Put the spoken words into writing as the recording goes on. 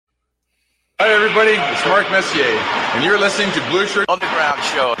Hi, everybody. It's Mark Messier, and you're listening to Blueshirt Underground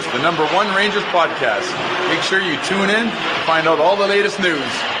Show, the #1 Rangers podcast. Make sure you tune in to find out all the latest news.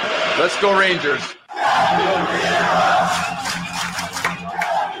 Let's go, Rangers.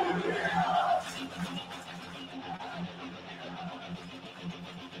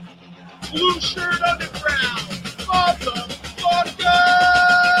 Blueshirt Underground, motherfucker!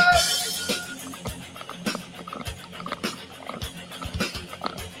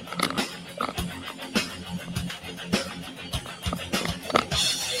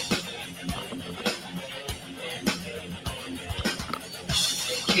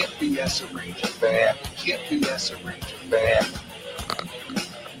 Can't BS a Ranger fan. Can't BS a Ranger fan.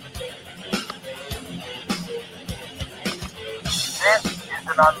 This is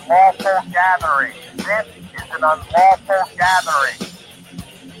an unlawful gathering. This is an unlawful gathering.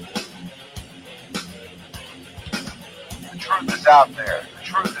 The truth is out there. The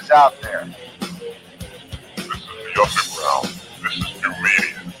truth is out there. This is the underground. This is new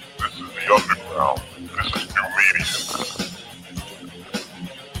media. This is the underground. This is new media.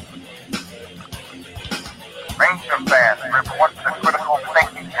 Ranger fans, report to the critical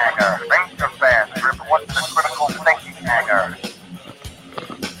thinking hangar. Ranger fans, report to the critical thinking hangar.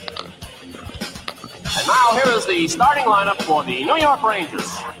 And now here is the starting lineup for the New York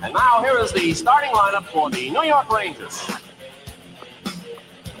Rangers. And now here is the starting lineup for the New York Rangers.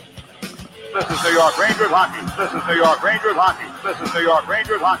 This is New York Rangers hockey. This is New York Rangers hockey. This is New York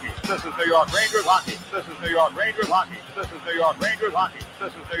Rangers hockey. This is New York Rangers hockey. This is New York Rangers hockey. This is New York Rangers hockey.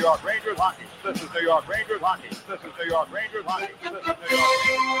 This is New York Rangers hockey. This is New York Rangers hockey. This is New York Rangers hockey. This is New York.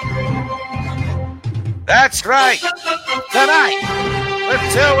 That's right. Tonight, the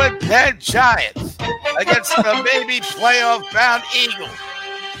 2-10 Giants against the maybe playoff-bound Eagles.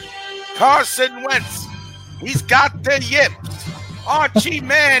 Carson Wentz, he's got the yips. Archie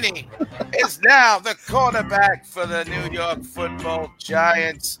Manning is now the quarterback for the New York Football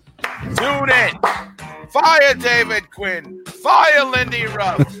Giants. Tune in. Fire David Quinn. Fire Lindy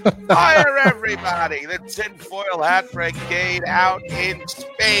Ruff. Fire everybody. The tinfoil hat brigade out in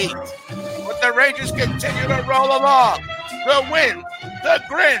spades. But the Rangers continue to roll along. The wins, the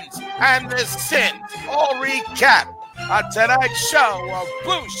grins, and the sins all recap on tonight's show of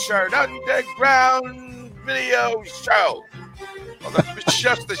Blueshirt Underground Video Show. Well, it's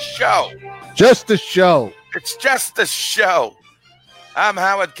just a show. Just a show. It's just a show. I'm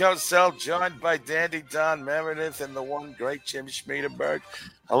Howard Cosell, joined by Dandy Don Meredith and the one great Jim Schmiedenberg.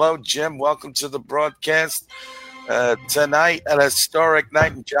 Hello, Jim. Welcome to the broadcast. Tonight, an historic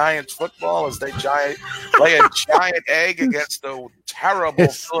night in Giants football as they lay a giant egg against the terrible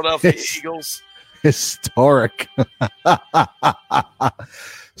Philadelphia Eagles. Historic.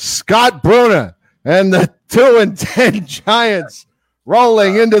 Scott Bruna and the 2-10 Giants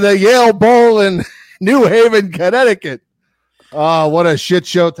rolling into the Yale Bowl in New Haven, Connecticut. Oh, what a shit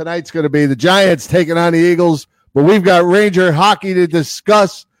show tonight's going to be. The Giants taking on the Eagles, but we've got Ranger hockey to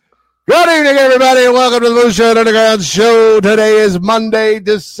discuss. Good evening, everybody, and welcome to the Blueshirt Underground Show. Today is Monday,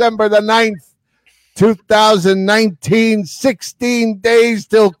 December the 9th, 2019, 16 days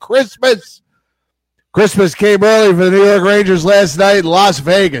till Christmas. Christmas came early for the New York Rangers last night in Las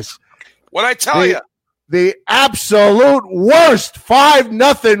Vegas. What'd I tell you? The absolute worst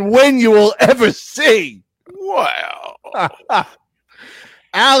 5-0 win you will ever see. Wow.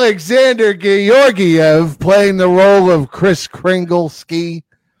 Alexander Georgiev playing the role of Chris Kringlesky,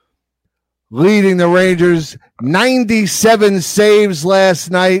 leading the Rangers. 97 saves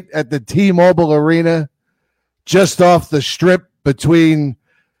last night at the T-Mobile Arena, just off the strip between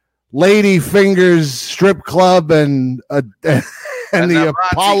Lady Fingers Strip Club and the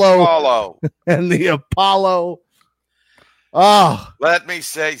Apollo and the Apollo. Oh, let me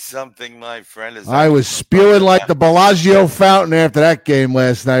say something, my friend. I was spewing like the Bellagio fountain after that game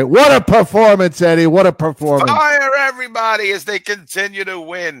last night. What a performance, Eddie. What a performance. Fire everybody as they continue to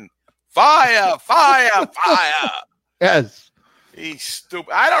win. Fire, fire, fire. Yes. He's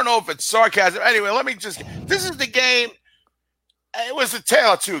stupid. I don't know if it's sarcasm. Anyway, this is the game. It was a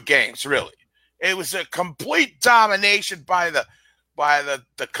tale of two games, really. It was a complete domination by the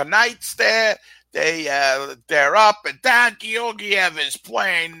Knights there. They're up and down. Georgiev is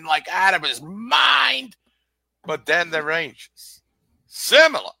playing like out of his mind. But then the Rangers,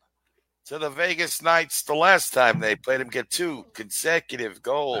 similar to the Vegas Knights the last time they played him, get two consecutive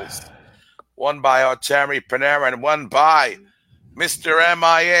goals. One by Artemi Panarin and one by Mr.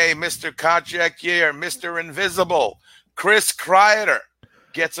 MIA, Mr. Contract Year, Mr. Invisible. Chris Kreider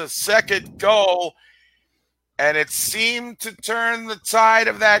gets a second goal, and it seemed to turn the tide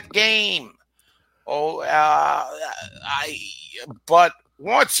of that game. But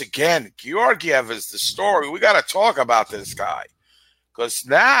once again, Georgiev is the story. We got to talk about this guy because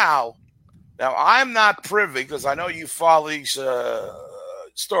now I'm not privy because I know you follow these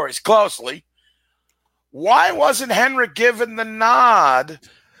stories closely. Why wasn't Henrik given the nod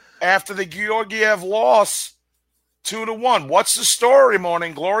after the Georgiev loss 2-1? What's the story,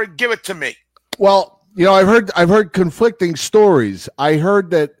 Morning Glory? Give it to me. Well, I've heard conflicting stories. I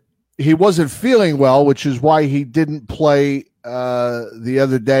heard that he wasn't feeling well, which is why he didn't play the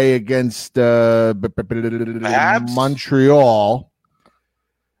other day against Montreal.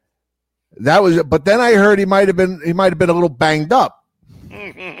 That was, but then I heard he might have been a little banged up.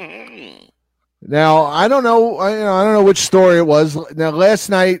 Now I don't know. I don't know which story it was. Now last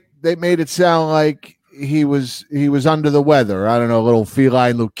night they made it sound like he was under the weather. I don't know, a little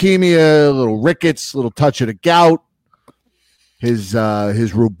feline leukemia, a little rickets, a little touch of the gout. His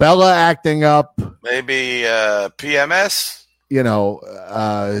rubella acting up. Maybe PMS.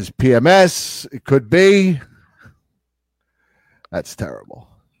 His PMS. It could be. That's terrible.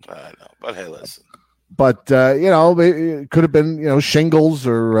 I know, but hey, listen. But it could have been shingles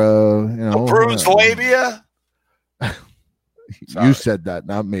or a bruised labia. You said that,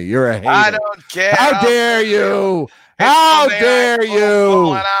 not me. You're a hater. I don't care. How dare you? How dare you?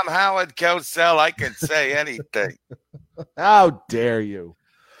 When I'm Howard Cosell, I can say anything. How dare you?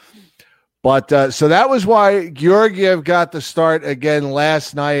 But so that was why Georgiev got the start again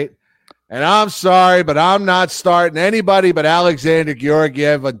last night. And I'm sorry, but I'm not starting anybody but Alexander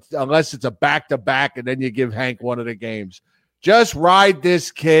Georgiev unless it's a back-to-back, and then you give Hank one of the games. Just ride this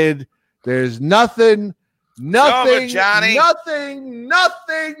kid. There's nothing to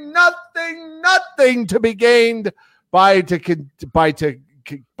be gained by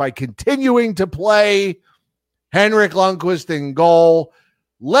continuing to play Henrik Lundqvist in goal.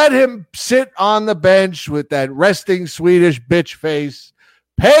 Let him sit on the bench with that resting Swedish bitch face.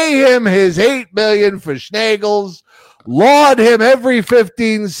 Pay him his $8 million for Schnaegels. Laud him every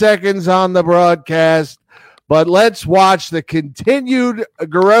 15 seconds on the broadcast. But let's watch the continued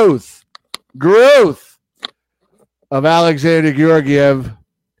growth of Alexander Georgiev.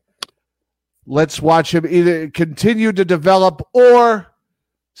 Let's watch him either continue to develop or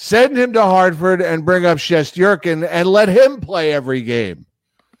send him to Hartford and bring up Shesterkin and let him play every game.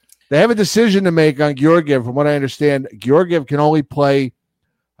 They have a decision to make on Georgiev. From what I understand, Georgiev can only play,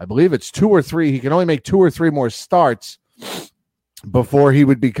 I believe it's 2 or 3. He can only make 2 or 3 more starts before he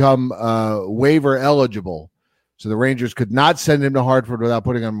would become waiver eligible. So the Rangers could not send him to Hartford without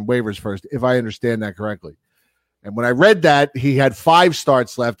putting him on waivers first, if I understand that correctly. And when I read that, he had 5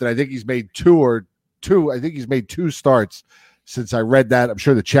 starts left, and I think he's made 2 starts since I read that. I'm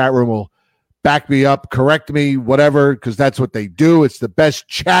sure the chat room will back me up, correct me, whatever, because that's what they do. It's the best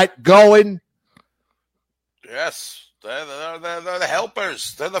chat going. Yes, they're the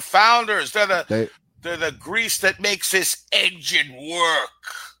helpers. They're the founders. They're the grease that makes this engine work.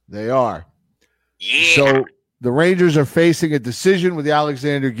 They are. Yeah. So the Rangers are facing a decision with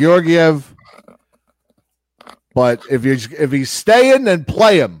Alexander Georgiev. But if he's staying, then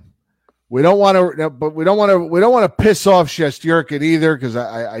play him. We don't want to piss off Shesterkin either, because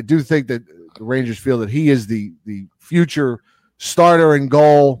I do think that the Rangers feel that he is the future starter in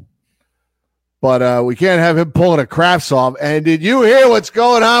goal. But we can't have him pulling a Kravtsov. And did you hear what's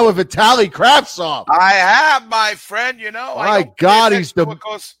going on with Vitaly Kravtsov? I have, my friend. My God, he's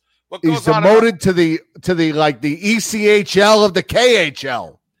demoted to the ECHL of the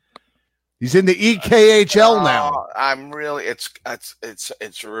KHL. He's in the EKHL now. I'm really, it's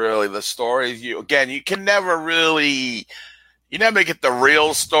really the story. You can never really, you never get the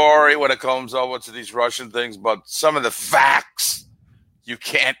real story when it comes over to these Russian things. But some of the facts, you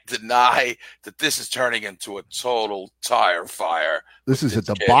can't deny that this is turning into a total tire fire. This is a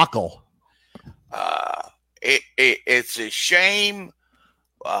debacle. It's a shame.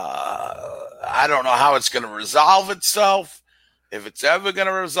 I don't know how it's going to resolve itself. If it's ever going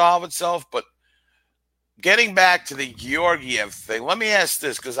to resolve itself. But getting back to the Georgiev thing, let me ask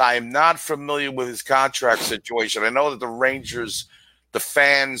this, because I am not familiar with his contract situation. I know that the Rangers, the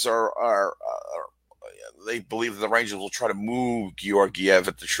fans are they believe that the Rangers will try to move Georgiev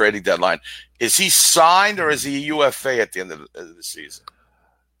at the trading deadline. Is he signed or is he a UFA at the end of the season?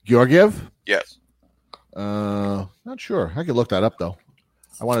 Georgiev? Yes. Not sure. I could look that up, though.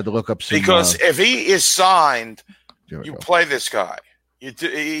 I wanted to look up some. Because if he is signed, you play this guy.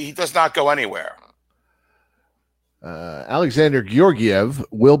 He does not go anywhere. Alexander Georgiev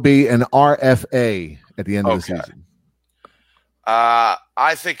will be an RFA at the end of the season.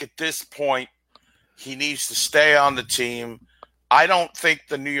 I think at this point, he needs to stay on the team. I don't think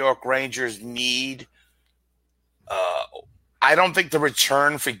the New York Rangers need I don't think the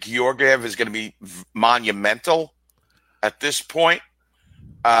return for Georgiev is going to be monumental at this point.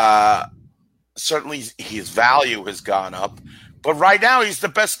 Certainly his value has gone up. But right now, he's the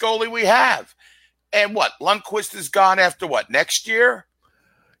best goalie we have. And what? Lundqvist is gone after what? Next year?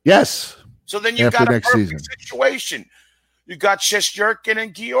 Yes. So then you got a perfect situation. You got Shesterkin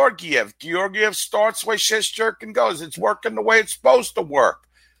and Georgiev. Georgiev starts the way Shesterkin goes. It's working the way it's supposed to work.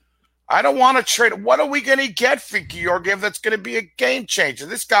 I don't want to trade. What are we going to get for Georgiev that's going to be a game changer?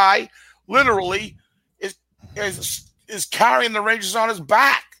 This guy literally is carrying the Rangers on his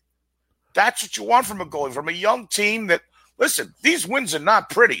back. That's what you want from a goalie, from a young team that, listen, these wins are not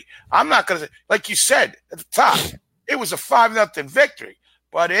pretty. I'm not going to, like you said at the top, it was a 5-0 victory,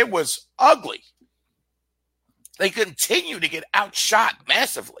 but it was ugly. They continue to get outshot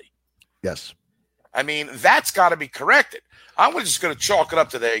massively. Yes. I mean, that's got to be corrected. I'm just going to chalk it up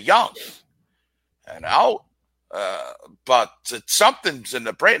to they're young. But something's in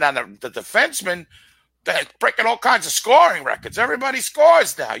the brain. Now, the defensemen, they're breaking all kinds of scoring records. Everybody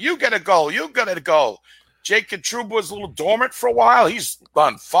scores now. You get a goal. You get a goal. Jake Trouba was a little dormant for a while. He's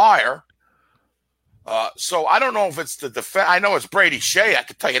on fire. So I don't know if it's the defense. I know it's Brady Shea. I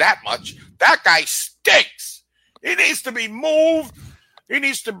can tell you that much. That guy stinks. He needs to be moved.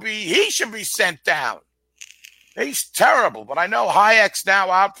 He should be sent down. He's terrible. But I know Hayek's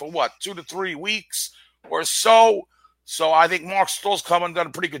now out for 2 to 3 weeks or so. So I think Mark Stoll's come and done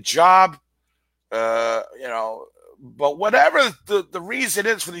a pretty good job. But whatever the reason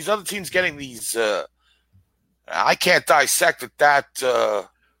is for these other teams getting these, I can't dissect that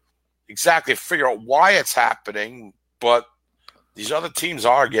exactly, figure out why it's happening, but these other teams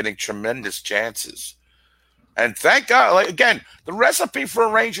are getting tremendous chances. And thank God, again, the recipe for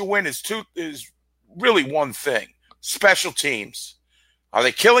a Ranger win is really one thing: special teams. Are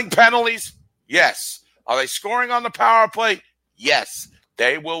they killing penalties? Yes. Are they scoring on the power play? Yes.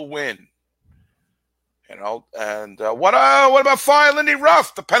 They will win. And what about Fire Lindy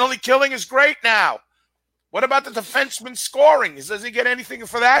Ruff? The penalty killing is great now. What about the defenseman scoring? Does he get anything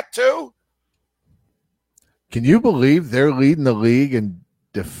for that too? Can you believe they're leading the league in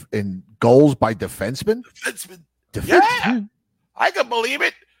goals by defensemen? Yeah, I can believe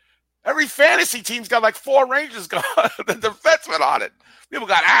it. Every fantasy team's got like 4 Rangers got the defenseman on it. People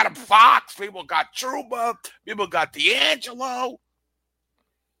got Adam Fox. People got Trouba. People got D'Angelo.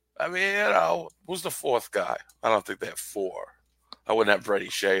 I mean, who's the 4th guy? I don't think they have 4. I wouldn't have Brady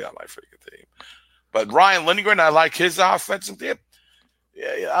Shea on my freaking team. But Ryan Lindgren, I like his offensive team.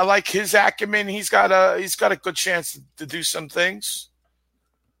 Yeah, I like his acumen. He's got a good chance to do some things.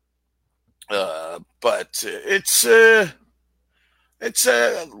 But it's I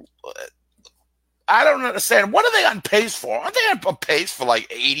don't understand. What are they on pace for? Aren't they on pace for like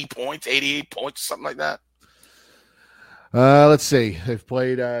 80 points, 88 points, something like that? Let's see. They've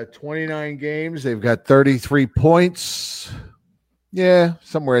played 29 games. They've got 33 points. Yeah,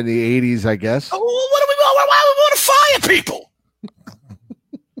 somewhere in the 80s, I guess. Why do we want to fire people?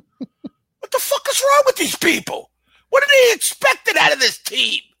 What the fuck is wrong with these people? What are they expecting out of this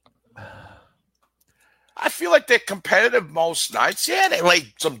team? I feel like they're competitive most nights. Yeah, they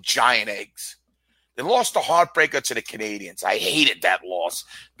laid some giant eggs. They lost a heartbreaker to the Canadians. I hated that loss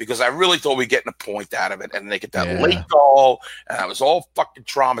because I really thought we'd get a point out of it. And they get that late goal, and I was all fucking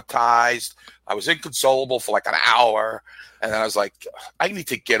traumatized. I was inconsolable for like an hour. And then I was like, I need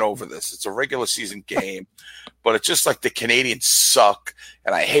to get over this. It's a regular season game. But it's just like the Canadians suck,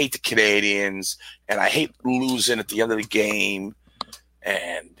 and I hate the Canadians, and I hate losing at the end of the game.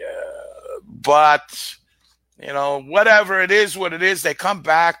 And but, whatever it is, what it is, they come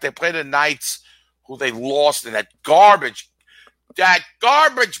back. They play the Knights, who they lost in that garbage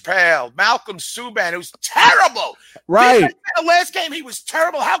pail, Malcolm Subban, who's terrible. Right. The last game, he was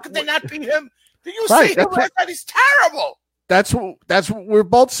terrible. How could they not beat him? Did you see him last night? He's terrible. That's what we're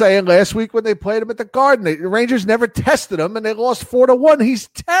both saying last week when they played him at the Garden. The Rangers never tested him, and they lost 4-1. He's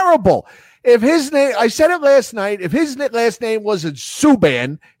terrible. If his name, I said it last night, if his last name wasn't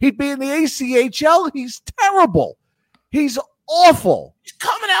Subban, he'd be in the ACHL. He's terrible. He's awful. He's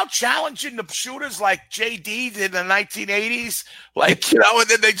coming out challenging the shooters like JD did in the 1980s. And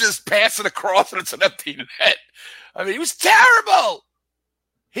then they just pass it across and it's an empty net. I mean, he was terrible.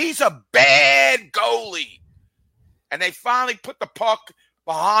 He's a bad goalie. And they finally put the puck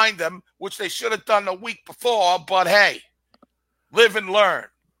behind them, which they should have done the week before. But, hey, live and learn.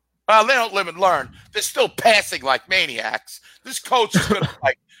 Well, they don't live and learn. They're still passing like maniacs. This coach is going to,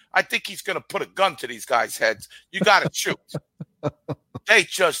 I think he's going to put a gun to these guys' heads. You got to shoot. They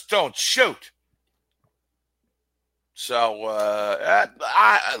just don't shoot. So, I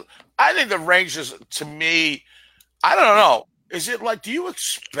think the Rangers, to me, I don't know. Is it like, do you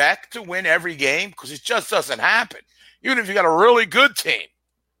expect to win every game? Because it just doesn't happen, even if you got a really good team.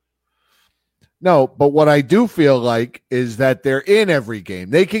 No, but what I do feel like is that they're in every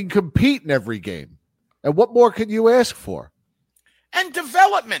game. They can compete in every game. And what more can you ask for? And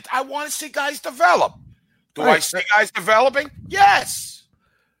development. I want to see guys develop. Do Right. I see guys developing? Yes.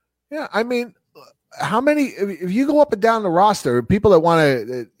 Yeah, I mean, how many, if you go up and down the roster, people that want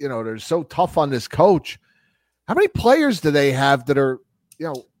to, they're so tough on this coach, how many players do they have that are,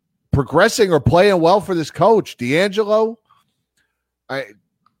 progressing or playing well for this coach? D'Angelo,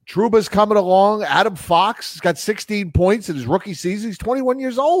 Trouba's coming along. Adam Fox has got 16 points in his rookie season. He's 21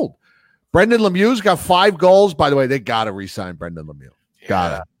 years old. Brendan Lemieux's got 5 goals. By the way, they got to re-sign Brendan Lemieux.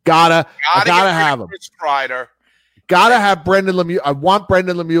 Gotta have him. Gotta have Brendan Lemieux. I want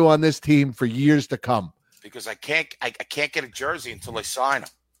Brendan Lemieux on this team for years to come. Because I can't get a jersey until they sign him.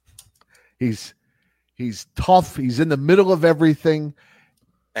 He's tough. He's in the middle of everything.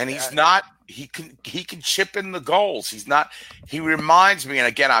 And he's not. He can chip in the goals. He's not. He reminds me, and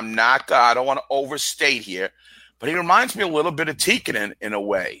again, I don't want to overstate here, but he reminds me a little bit of Tikkanen in a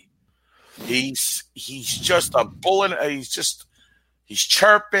way. He's just a bullet. He's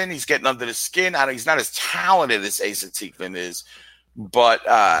chirping. He's getting under the skin. He's not as talented as Asa Tikkanen is, but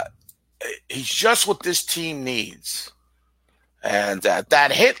he's just what this team needs. And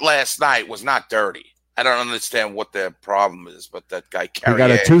that hit last night was not dirty. I don't understand what their problem is, but that guy Carrier. He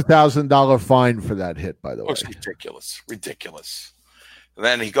got a $2,000 fine for that hit, by the way. It's ridiculous. And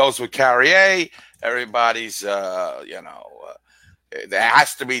then he goes with Carrier. Everybody's, that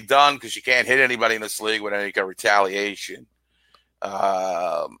has to be done because you can't hit anybody in this league with any kind of retaliation.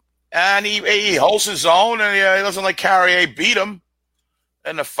 And he holds his own, and he doesn't let Carrier beat him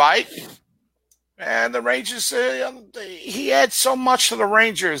in the fight. And the Rangers, he adds so much to the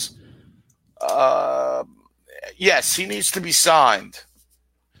Rangers. Yes, he needs to be signed.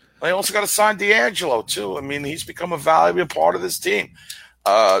 They also got to sign D'Angelo, too. I mean, he's become a valuable part of this team.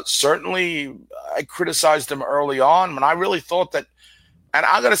 Certainly, I criticized him early on, and I really thought that, and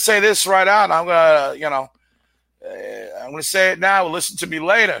I'm going to say this right out, I'm going to say it now, listen to me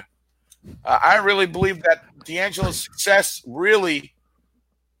later. I really believe that D'Angelo's success really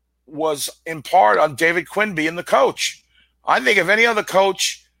was in part on David Quinn being the coach. I think if any other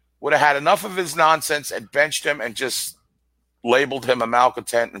coach would have had enough of his nonsense and benched him and just labeled him a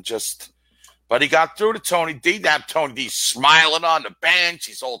malcontent but he got through to Tony D. Now Tony D's smiling on the bench.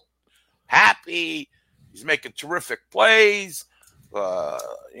 He's all happy. He's making terrific plays. There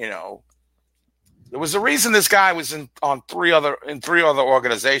was a reason this guy was in three other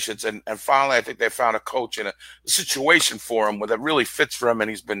organizations, and finally I think they found a coach in a situation for him that really fits for him, and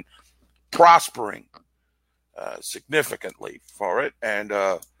he's been prospering significantly for it. And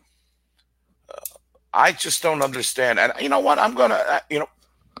I just don't understand. And you know what? I'm going to,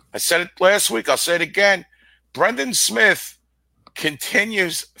 I said it last week. I'll say it again. Brendan Smith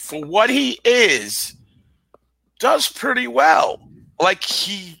continues for what he is, does pretty well. Like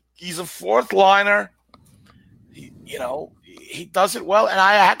he's a fourth liner. He does it well. And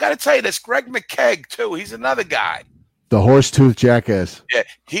I got to tell you this, Greg McKegg too. He's another guy. The horse-toothed jackass. Yeah.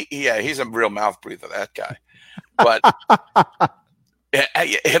 He's a real mouth breather, that guy. But,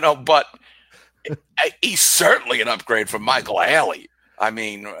 but he's certainly an upgrade from Michael Haley. I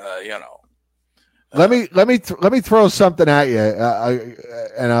mean, Let me throw something at you,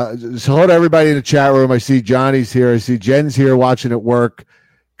 and just hold everybody in the chat room. I see Johnny's here. I see Jen's here watching at work.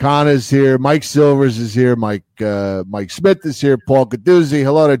 Connor's here. Mike Silvers is here. Mike Smith is here. Paul Gaduzzi.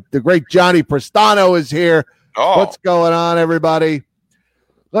 Hello to the great Johnny Prestano is here. Oh. What's going on, everybody?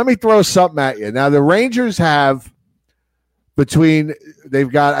 Let me throw something at you. Now, the Rangers have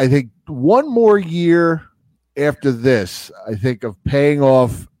they've got, I think, one more year after this, I think, of paying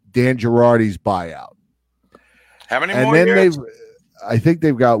off Dan Girardi's buyout. How many more years? I think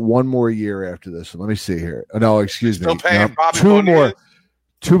they've got one more year after this. Let me see here. Oh, no, excuse me. Still paying Bobby two more.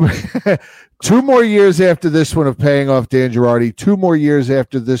 Two more years after this one of paying off Dan Girardi. 2 more years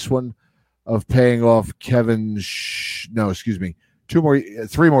after this one of paying off Kevin. 3 more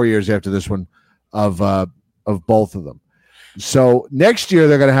years after this one of both of them. So next year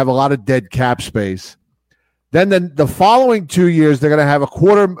they're going to have a lot of dead cap space. Then the following 2 years they're going to have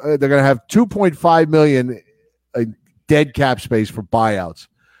they're going to have $2.5 million dead cap space for buyouts.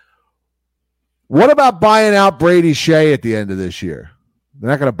 What about buying out Brady Shea at the end of this year? They're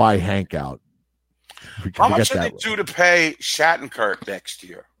not going to buy Hank out. How much are they due to pay Shattenkirk next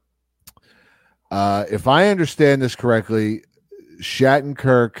year? If I understand this correctly,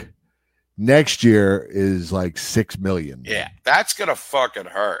 Shattenkirk next year is like $6 million. Yeah, that's going to fucking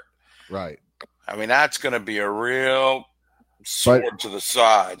hurt. Right. I mean, that's going to be a real sword to the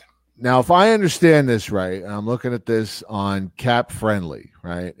side. Now, if I understand this right, and I'm looking at this on Cap Friendly,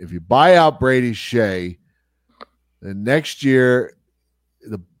 right? If you buy out Brady Shea, the next year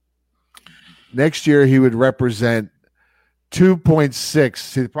he would represent 2.6.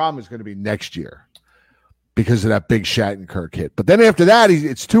 See, the problem is going to be next year because of that big Shattenkirk hit. But then after that,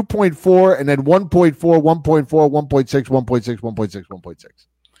 it's 2.4 and then 1.4, 1.4, 1.6, 1.6, 1.6, 1.6,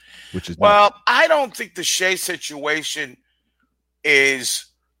 which is well, I don't think the Shea situation is.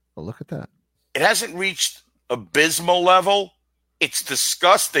 Oh, look at that. It hasn't reached abysmal level. It's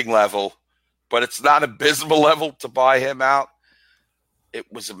disgusting level, but it's not abysmal level to buy him out.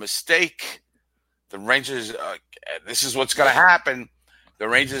 It was a mistake. The Rangers, this is what's going to happen. The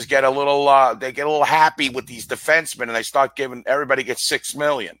Rangers get a little happy with these defensemen, and they start giving everybody gets $6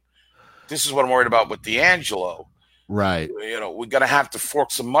 million. This is what I'm worried about with D'Angelo. Right. We're going to have to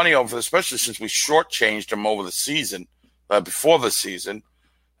fork some money over, especially since we shortchanged him over the season, before the season,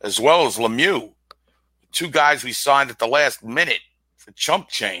 as well as Lemieux. Two guys we signed at the last minute for chump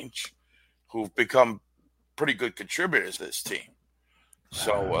change who've become pretty good contributors to this team.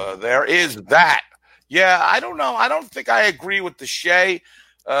 So there is that. Yeah, I don't know. I don't think I agree with the Shea.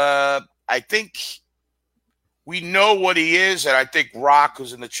 I think we know what he is, and I think Rock,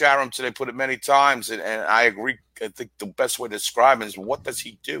 who's in the chat room today, put it many times, and I agree. I think the best way to describe him is what does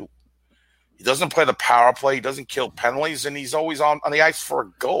he do? He doesn't play the power play. He doesn't kill penalties, and he's always on the ice for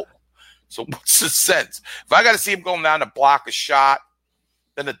a goal. So what's the sense? If I got to see him going down to block a shot,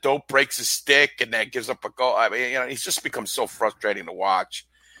 then the dope breaks his stick, and then gives up a goal. I mean, he's just become so frustrating to watch.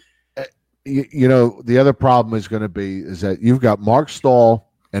 The other problem is going to be is that you've got Mark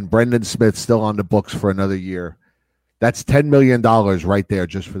Stahl and Brendan Smith still on the books for another year. That's $10 million right there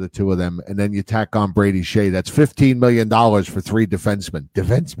just for the two of them. And then you tack on Brady Shea. That's $15 million for three defensemen.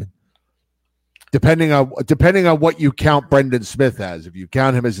 Depending on what you count Brendan Smith as. If you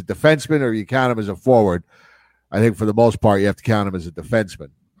count him as a defenseman or you count him as a forward, I think for the most part you have to count him as a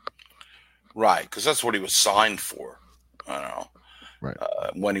defenseman. Right, because that's what he was signed for. I don't know. Right.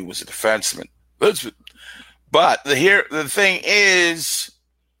 When he was a defenseman. But the thing is,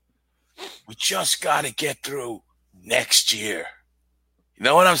 we just got to get through next year. You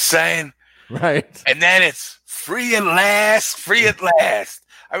know what I'm saying? Right. And then it's free at last.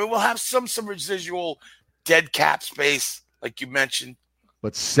 I mean, we'll have some residual dead cap space, like you mentioned.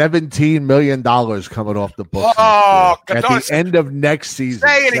 But $17 million coming off the books at the end of next season.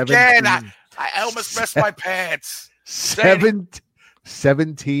 Say it again. I almost messed my pants. $17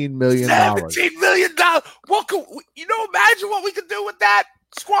 million. $17 million. What imagine what we could do with that?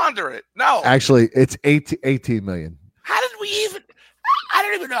 Squander it. No. Actually, it's 18 million. How did we even? I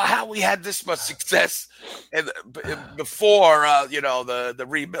don't even know how we had this much success before the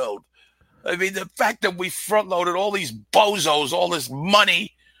rebuild. I mean, the fact that we front loaded all these bozos, all this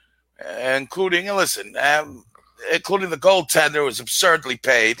money, including the goaltender was absurdly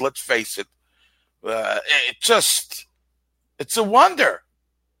paid. Let's face it. It's a wonder.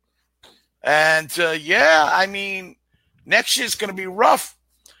 And I mean, next year's going to be rough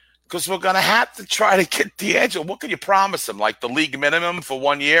because we're going to have to try to get D'Angelo. What can you promise him? Like the league minimum for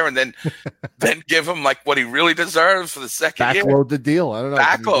 1 year and then give him like what he really deserves for the second year? Backload the deal. I don't know.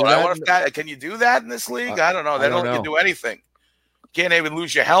 Backload. Can you do that in this league? I don't know. They don't let you do anything. You can't even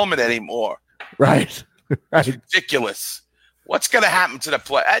lose your helmet anymore. Right. It's ridiculous. What's going to happen to the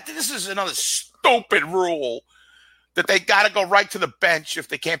play? This is another stupid rule that they got to go right to the bench if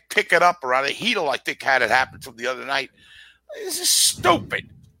they can't pick it up around a Heedle, I think, had it happen to the other night. This is stupid.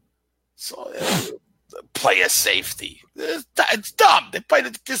 So, player safety. It's dumb. They played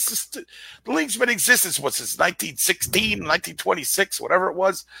it. The league's been in existence, since 1916, 1926, whatever it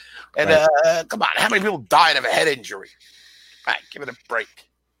was. And come on, how many people died of a head injury? All right, give it a break.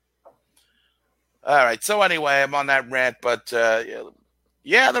 All right, so anyway, I'm on that rant, but the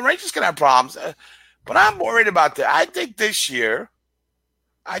Rangers can have problems. But I'm worried about that. I think this year,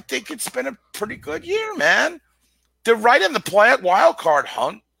 it's been a pretty good year, man. They're right in the wild card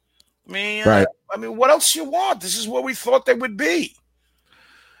hunt. I mean, right. What else you want? This is where we thought they would be.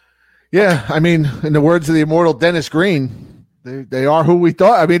 Yeah, I mean, in the words of the immortal Dennis Green, they are who we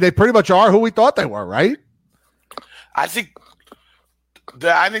thought. I mean, they pretty much are who we thought they were, right? I thought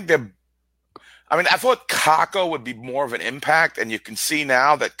Kakko would be more of an impact, and you can see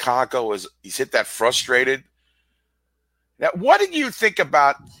now that Kakko he's hit that frustrated. Now, what did you think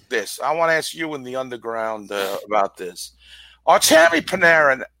about this? I want to ask you in the underground about this. Artemi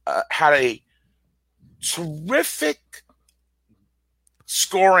Panarin had a terrific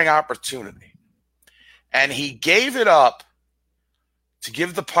scoring opportunity, and he gave it up to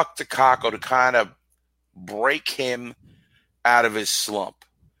give the puck to Kakko to kind of break him out of his slump.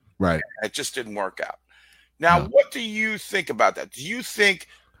 Right. It just didn't work out. Now, what do you think about that? Do you think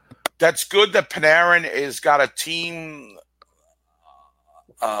that's good that Panarin has got a team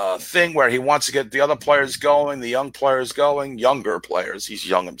thing where he wants to get the other players going, the young players going, younger players, he's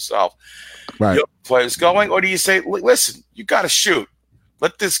young himself, right? Young players going, or do you say, listen, you got to shoot.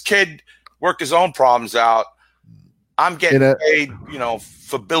 Let this kid work his own problems out. I'm getting paid,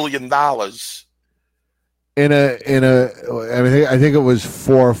 for $1 billion. I think it was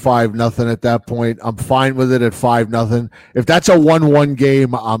 4 or 5-0 at that point. I'm fine with it at 5-0. If that's a 1-1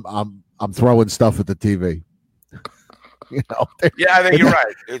 game, I'm throwing stuff at the TV. Yeah, I think you're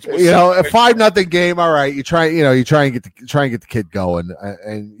right. A 5-0 game. All right, you try and get the kid going,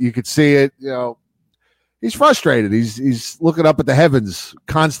 and you could see it. He's frustrated. He's looking up at the heavens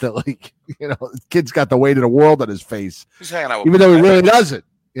constantly. The kid's got the weight of the world on his face. He's hanging out with even though he really doesn't.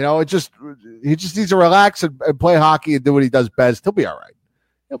 He just needs to relax and play hockey and do what he does best. He'll be all right.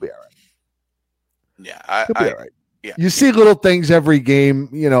 Yeah, he'll be all right. Yeah, you see little things every game.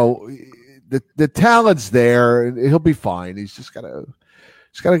 The talent's there, and he'll be fine. He's got a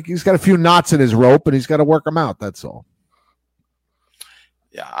few knots in his rope, and he's got to work them out. That's all.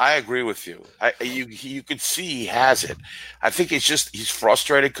 Yeah, I agree with you. You can see he has it. I think he's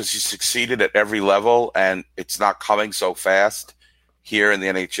frustrated because he's succeeded at every level, and it's not coming so fast here in the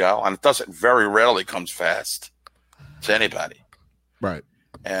NHL, and it very rarely comes fast to anybody. Right.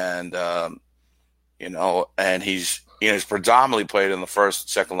 And, and he's predominantly played in the first,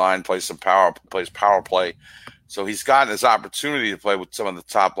 second line, plays power play. So he's gotten his opportunity to play with some of the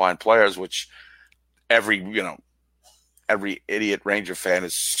top line players, which every idiot Ranger fan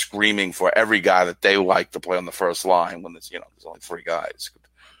is screaming for every guy that they like to play on the first line when there's only 3 guys who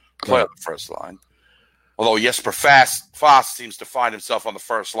play on the first line. Although Jesper Fast seems to find himself on the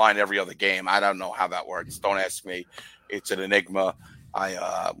first line every other game. I don't know how that works. Don't ask me. It's an enigma.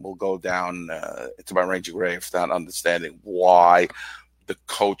 I will go down into my Ranger grave without understanding why the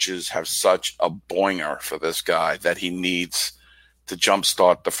coaches have such a boinger for this guy that he needs to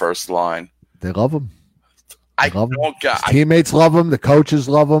jumpstart the first line. They love him. His teammates love him. The coaches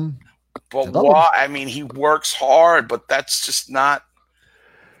love him. But why? I mean, he works hard, but that's just not.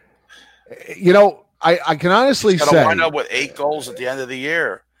 I can honestly say, wind up with 8 goals at the end of the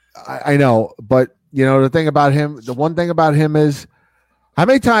year. I know, but the one thing about him is, how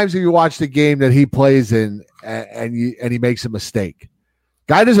many times have you watched the game that he plays in and he makes a mistake?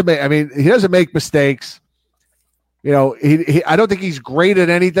 Guy doesn't make. I mean, he doesn't make mistakes. I don't think he's great at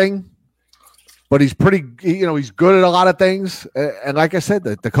anything, but he's pretty. He's good at a lot of things. And like I said,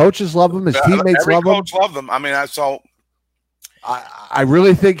 the coaches love him. His teammates love him. Every coach loves him. I mean, that's all. I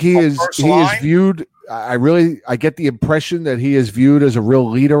really think he is viewed. I get the impression that he is viewed as a real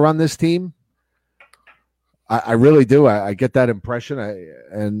leader on this team. I really do. I get that impression.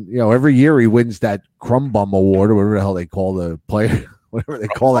 Every year he wins that Crumb Bum Award, or whatever the hell they call the player, whatever they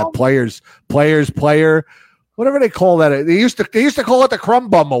call that players player, whatever they call that. They used to call it the Crumb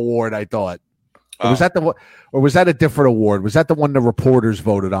Bum Award. I thought. Or was that was that a different award? Was that the one the reporters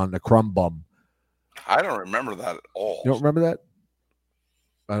voted on, the Crumb Bum? I don't remember that at all. You don't remember that?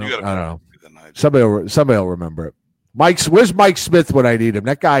 I don't know. Somebody will remember it. Where's Mike Smith when I need him?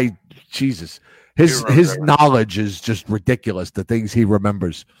 That guy, Jesus, his knowledge is just ridiculous. The things he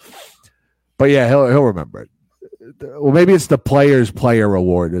remembers. But yeah, he'll remember it. Well, maybe it's the Players Player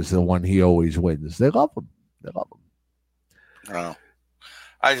Award is the one he always wins. They love him. Oh.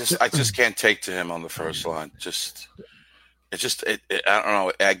 I just can't take to him on the first line. I don't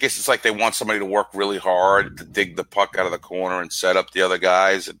know. I guess it's like they want somebody to work really hard to dig the puck out of the corner and set up the other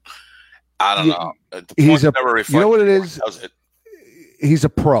guys. And I don't know. You know what it is? He's a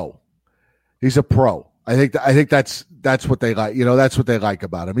pro. I think that's what they like. That's what they like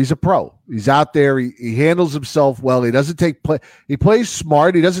about him. He's a pro. He's out there. He handles himself well. He doesn't he plays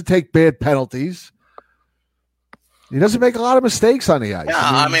smart. He doesn't take bad penalties. He doesn't make a lot of mistakes on the ice. Yeah,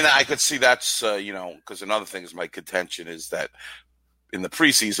 I mean I could see that's, because another thing is my contention is that in the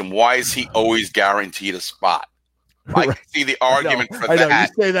preseason, why is he always guaranteed a spot? I can see the argument for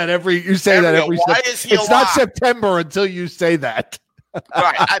that. You say that every why is he It's not September until you say that.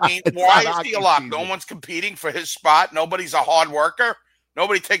 Right. I mean, why is he a lock? No one's competing for his spot. Nobody's a hard worker.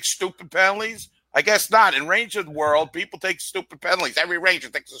 Nobody takes stupid penalties. I guess not. In Ranger world, people take stupid penalties. Every Ranger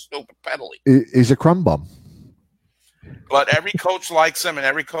takes a stupid penalty. He's a crumb bum. But every coach likes him, and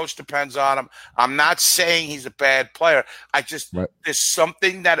every coach depends on him. I'm not saying he's a bad player. There's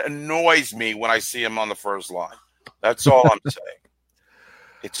something that annoys me when I see him on the first line. That's all I'm saying.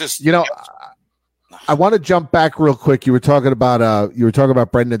 It's just I want to jump back real quick. You were talking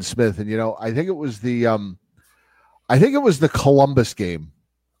about Brendan Smith, and I think it was I think it was the Columbus game.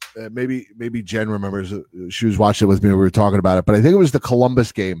 Maybe Jen remembers. She was watching it with me when we were talking about it. But I think it was the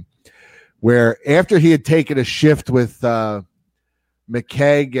Columbus game where after he had taken a shift with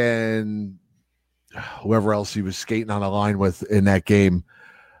McKegg and whoever else he was skating on a line with in that game.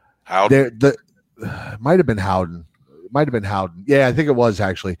 Howden? Might have been Howden. Yeah, I think it was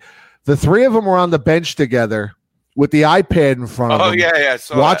actually. The three of them were on the bench together with the iPad in front of them. Oh, yeah.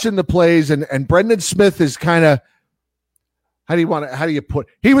 Watching the plays, and Brendan Smith is kind of, he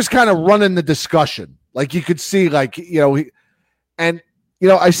was kind of running the discussion. Like you could see, like, I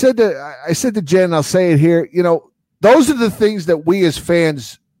said to Jen, I'll say it here, those are the things that we as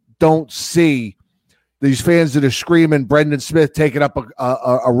fans don't see. These fans that are screaming Brendan Smith taking up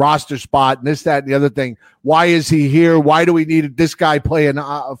a roster spot and this, that, and the other thing. Why is he here? Why do we need this guy playing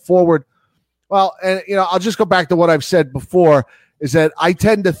forward? Well, and I'll just go back to what I've said before, is that I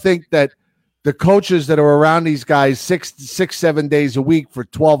tend to think that the coaches that are around these guys 7 days a week for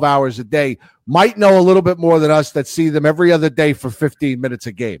 12 hours a day might know a little bit more than us that see them every other day for 15 minutes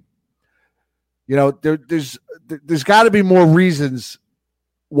a game. There's got to be more reasons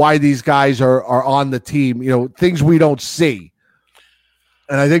why these guys are on the team, things we don't see.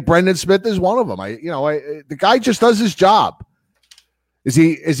 And I think Brendan Smith is one of them. The guy just does his job. Is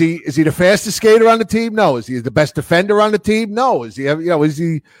he the fastest skater on the team? No. Is he the best defender on the team? No. Is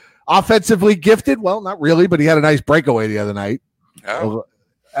he offensively gifted? Well, not really, but he had a nice breakaway the other night. Oh.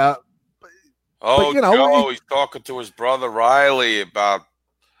 But, he's talking to his brother Riley about.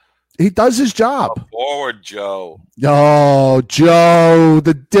 He does his job. Forward, Joe. Oh, Joe,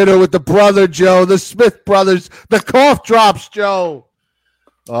 the dinner with the brother, Joe, the Smith brothers, the cough drops, Joe.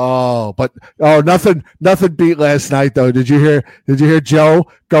 Nothing beat last night though. Did you hear Joe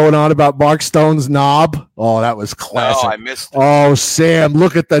going on about Mark Stone's knob? Oh, that was classic. No, I missed it. Oh, Sam,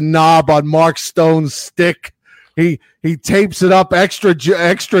 look at the knob on Mark Stone's stick. He tapes it up extra,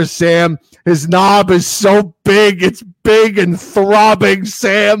 Sam. His knob is so big. It's big and throbbing,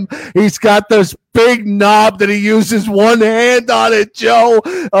 Sam. He's got this big knob that he uses one hand on it, Joe.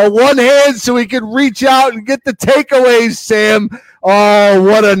 One hand so he can reach out and get the takeaways, Sam. Oh,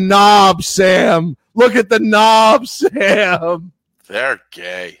 what a knob, Sam. Look at the knob, Sam. They're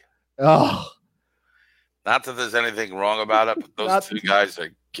gay. Oh. Not that there's anything wrong about it, but those two guys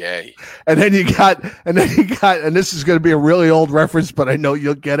are gay. And then you got, and this is going to be a really old reference, but I know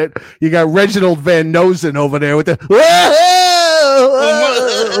you'll get it. You got Reginald Van Nozen over there with the,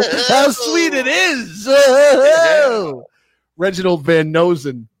 how sweet it is. Reginald Van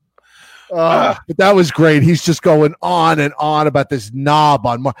Nozen. But that was great. He's just going on and on about this knob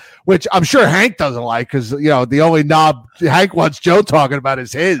which I'm sure Hank doesn't like because, the only knob Hank wants Joe talking about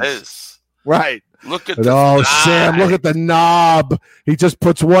is his. Right. Look at this Sam, look at the knob. He just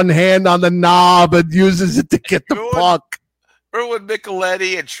puts one hand on the knob and uses it to get the puck. Remember when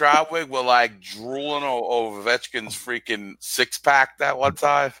Micheletti and Troutwig were like drooling over Ovechkin's freaking six-pack that one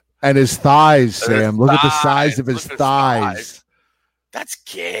time? And his thighs, Sam. Look at the size of his thighs. That's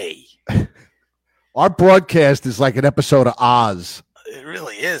gay. Our broadcast is like an episode of Oz. It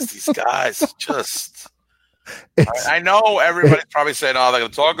really is. These guys just... I know everybody's probably saying, they're going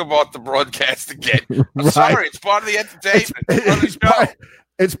to talk about the broadcast again. I'm sorry. It's part of the entertainment.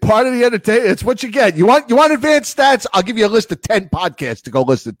 It's part of the entertainment. It's what you get. You want advanced stats? I'll give you a list of 10 podcasts to go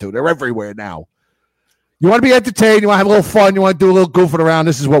listen to. They're everywhere now. You want to be entertained? You want to have a little fun? You want to do a little goofing around?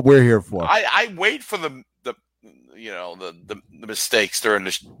 This is what we're here for. I wait for the mistakes during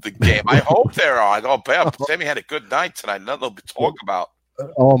the game. I hope there are. I go, Sammy had a good night tonight. Nothing to talk about.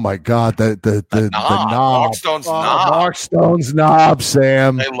 Oh my God! The knob. Mark Stone's knob. Mark Stone's knob,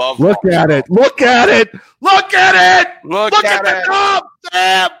 Sam. They love. Look at it. Look at it. Look at it. Look at the knob,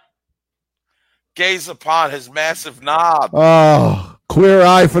 Sam. Gaze upon his massive knob. Oh, queer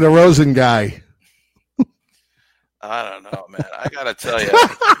eye for the Rosen guy. I don't know, man. I gotta tell you.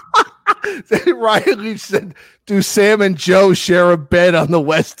 Riley said, "Do Sam and Joe share a bed on the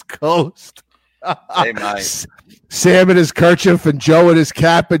West Coast?" They might. Sam in his kerchief and Joe in his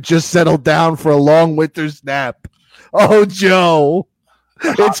cap had just settled down for a long winter's nap. Oh, Joe,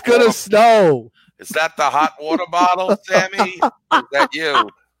 it's going to snow. Is that the hot water bottle, Sammy? Is that you?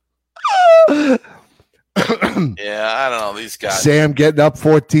 Yeah, I don't know. These guys. Sam getting up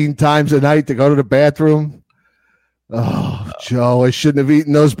 14 times a night to go to the bathroom. Oh, Joe, I shouldn't have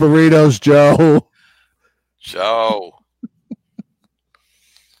eaten those burritos, Joe. Joe.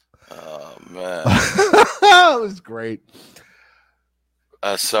 Man. It was great.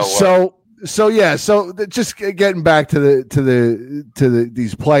 So just getting back to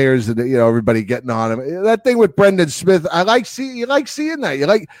these players and everybody getting on him. That thing with Brendan Smith, you like seeing that. You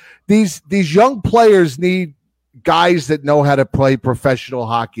like these young players need guys that know how to play professional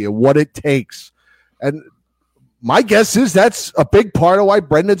hockey and what it takes. And my guess is that's a big part of why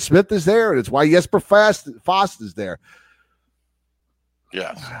Brendan Smith is there, and it's why Jesper Fast is there.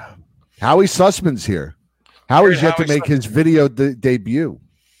 Yeah. Howie Sussman's here. Howie's yet to make his video debut.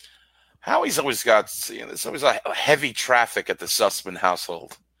 Howie's always got, there's always a heavy traffic at the Sussman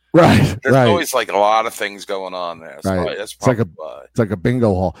household. Right. There's always like a lot of things going on there. So right. That's it's like a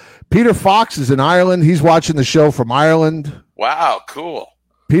bingo hall. Peter Fox is in Ireland. He's watching the show from Ireland. Wow, cool.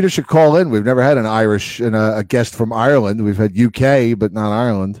 Peter should call in. We've never had an Irish and a guest from Ireland. We've had UK, but not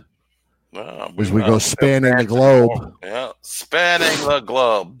Ireland. As we go spanning the globe. Yeah, spanning the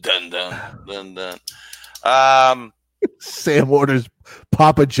globe. Dun, dun, dun, dun. Sam orders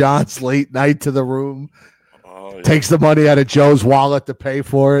Papa John's late night to the room. Takes the money out of Joe's wallet to pay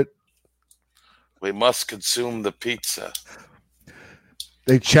for it. We must consume the pizza.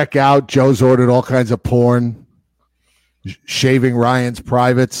 They check out. Joe's ordered all kinds of porn. Shaving Ryan's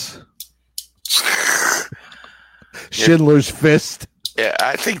privates. Schindler's Fist. Yeah,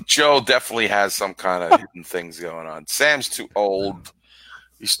 I think Joe definitely has some kind of hidden things going on. Sam's too old.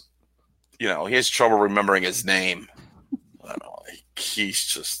 He has trouble remembering his name. I don't know. He's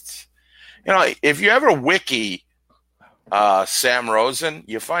just, if you ever wiki Sam Rosen,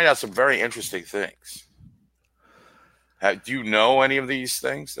 you find out some very interesting things. Do you know any of these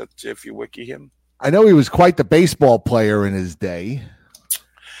things that if you wiki him? I know he was quite the baseball player in his day.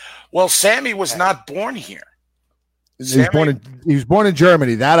 Well, Sammy was not born here. He was born in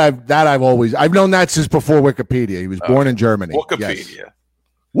Germany. I've known that since before Wikipedia. He was born in Germany. Wikipedia.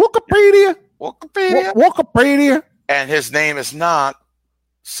 Yes. Wikipedia. And his name is not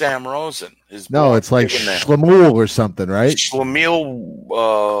Sam Rosen. It's like Schlemiel or something, right? Schlemiel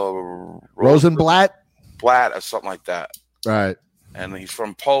Rosenblatt? Blatt or something like that. Right. And he's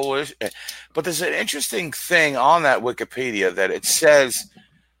from Polish. But there's an interesting thing on that Wikipedia that it says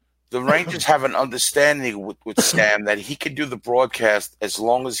the Rangers have an understanding with Sam that he can do the broadcast as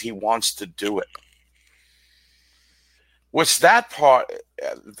long as he wants to do it. Which that part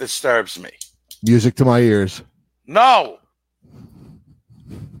disturbs me. Music to my ears. No.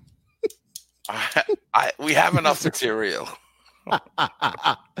 We have enough material.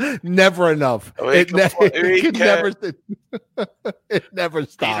 Never enough. It never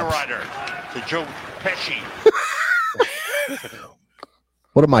stops. Peter Ryder to Joe Pesci.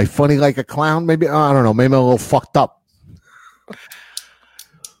 What am I, funny like a clown? Maybe, I don't know. Maybe I'm a little fucked up.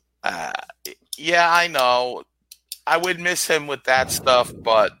 Yeah, I know. I would miss him with that stuff,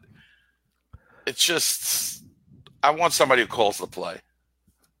 but it's just, I want somebody who calls the play.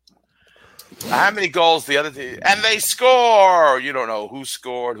 How many goals the other team? And they score. You don't know who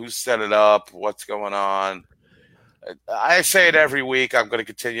scored, who set it up, what's going on. I say it every week. I'm going to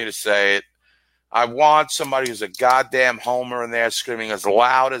continue to say it. I want somebody who's a goddamn homer in there screaming as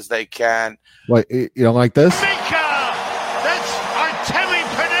loud as they can. What, you don't like this? Mika! That's Artemi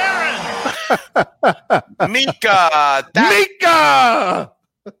Panarin! Mika! Mika!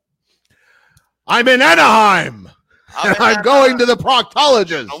 I'm in Anaheim. I'm going to the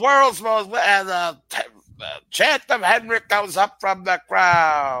proctologist. The world's most... And the chant of Henrik goes up from the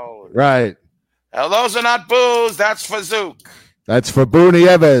crowd. Right. Now, those are not boos. That's for Zook. That's for Booney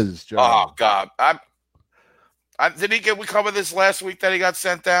Evans. John. Oh, God. We cover this last week that he got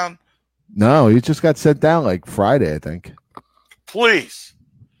sent down? No, he just got sent down like Friday, I think. Please,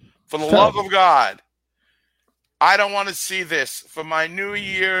 for the love of God, I don't want to see this. For my New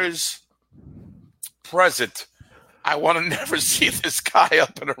Year's present, I want to never see this guy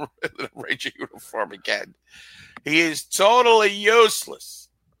up in a Ranger uniform again. He is totally useless.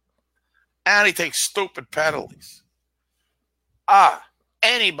 And he takes stupid penalties.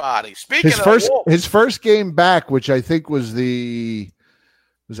 Anybody. Speaking his first game back, which I think was that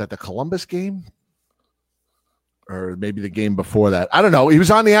the Columbus game? Or maybe the game before that. I don't know. He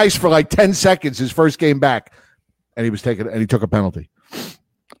was on the ice for like 10 seconds, his first game back, and he took a penalty.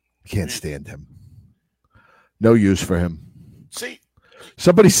 Can't stand him. No use for him. See,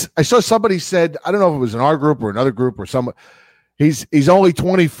 I saw somebody said, I don't know if it was in our group or another group or someone. He's only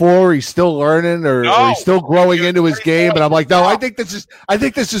 24. He's still learning, or he's still growing into his game. And I'm like, no, I think this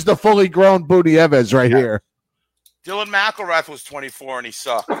is the fully grown Booney Evans right here. Dylan McElrath was 24 and he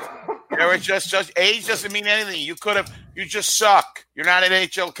sucked. It's just age doesn't mean anything. You just suck. You're not an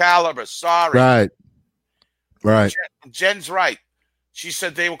NHL caliber. Sorry. Right. Jen's right. She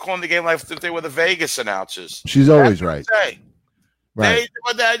said they were calling the game like if they were the Vegas announcers. She's always right. Right.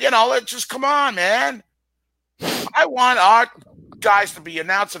 Let's just come on, man. I want our guys to be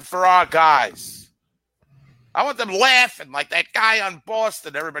announcing for our guys. I want them laughing like that guy on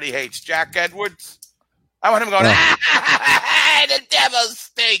Boston everybody hates, Jack Edwards. I want him going, the Devils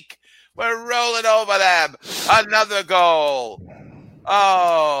stink. We're rolling over them. Another goal.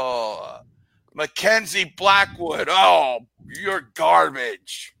 Oh, Mackenzie Blackwood. Oh, you're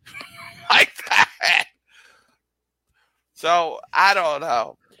garbage. Like that. So, I don't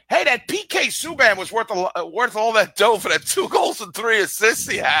know. Hey, that PK Subban was worth all that dough for that 2 goals and 3 assists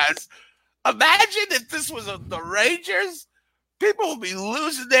he has. Imagine if this was the Rangers. People would be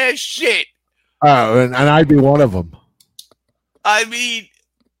losing their shit. Oh, and I'd be one of them. I mean,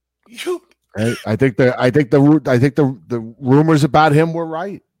 you. I think the rumors about him were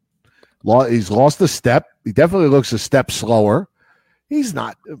right. He's lost a step. He definitely looks a step slower. He's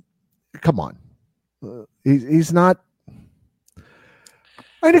not. Come on, he's not.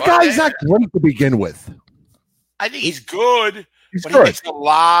 The guy's not great to begin with. I think he's good, but good. He makes a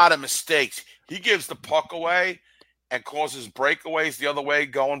lot of mistakes. He gives the puck away and causes breakaways the other way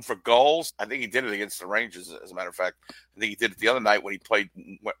going for goals. I think he did it against the Rangers, as a matter of fact. I think he did it the other night when he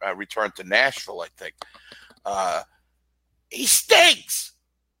returned to Nashville, I think. He stinks.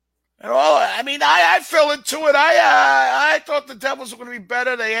 And I fell into it. I thought the Devils were going to be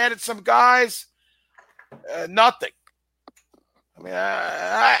better. They added some guys. Nothing. I mean,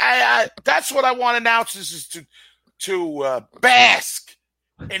 that's what I want announcers is to bask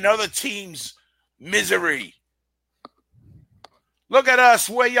in other teams' misery. Look at us.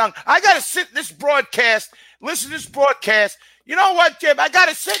 We're young. I got to sit in this broadcast, listen to this broadcast. You know what, Jim? I got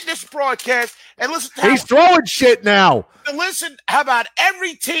to sit in this broadcast and listen to He's throwing shit now. Listen, how about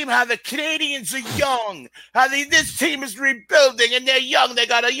every team, how the Canadians are young, how this team is rebuilding, and they're young. They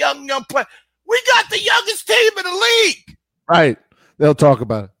got a young player. We got the youngest team in the league. Right. They'll talk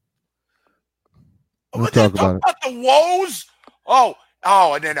about it. They'll talk about the woes. Oh,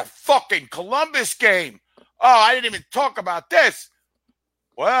 and then a fucking Columbus game. Oh, I didn't even talk about this.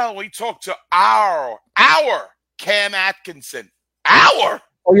 Well, we talked to our Cam Atkinson. Our?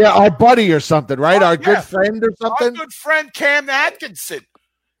 Oh, yeah, our buddy or something, right? Our good friend or something? Our good friend Cam Atkinson.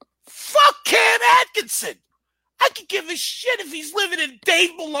 Fuck Cam Atkinson. I could give a shit if he's living in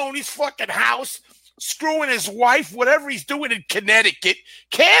Dave Maloney's fucking house, screwing his wife, whatever he's doing in Connecticut.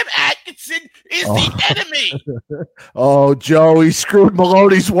 Cam Atkinson is the enemy. Oh, Joe, he screwed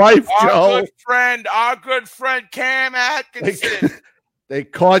Maloney's wife, Joe. Our good friend Cam Atkinson. They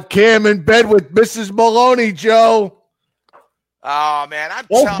caught Cam in bed with Mrs. Maloney, Joe. Oh, man, I'm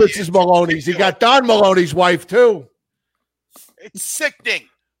both telling you. Mrs. Maloney's. He got Don Maloney's wife, too. It's sickening.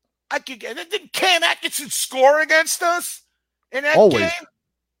 Didn't Cam Atkinson score against us in that Always. game?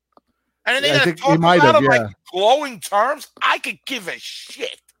 And then they got to talk about him like glowing terms. I could give a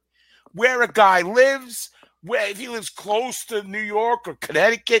shit where a guy lives, if he lives close to New York or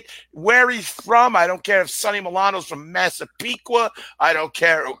Connecticut, where he's from. I don't care if Sonny Milano's from Massapequa. I don't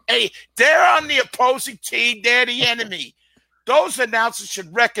care. Hey, they're on the opposing team. They're the enemy. Those announcers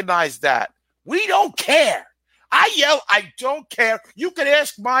should recognize that. We don't care. I yell, I don't care. You can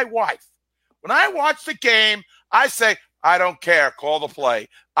ask my wife. When I watch the game, I say, I don't care. Call the play.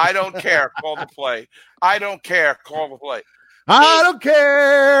 I don't care. Call the play. I don't care. Call the play. I don't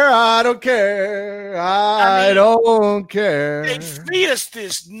care. I don't care. I don't care. They feed us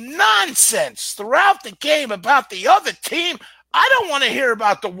this nonsense throughout the game about the other team. I don't want to hear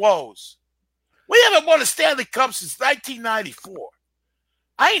about the woes. We haven't won a Stanley Cup since 1994.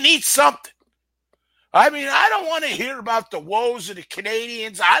 I need something. I mean, I don't want to hear about the woes of the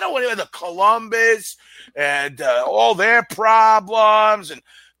Canadians. I don't want to hear the Columbus and all their problems and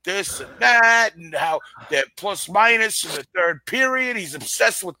this and that and how they're plus minus in the third period. He's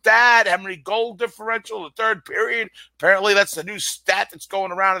obsessed with that. How many goal differential in the third period? Apparently that's the new stat that's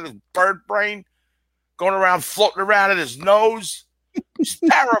going around in his bird brain, going around, floating around in his nose. It's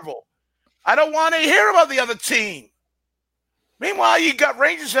terrible. I don't want to hear about the other team. Meanwhile, you got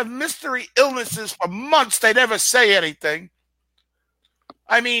Rangers have mystery illnesses for months. They never say anything.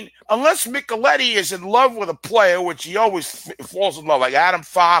 I mean, unless Micheletti is in love with a player, which he always falls in love, like Adam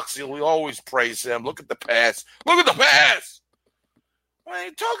Fox, he'll always praise him. Look at the pass. Look at the pass. When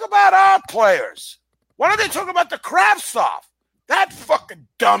you talk about our players, why don't they talk about the Kravtsov? That fucking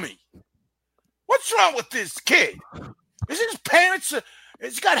dummy. What's wrong with this kid? Is his parents...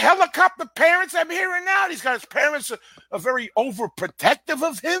 He's got helicopter parents, I'm hearing now. He's got his parents are very overprotective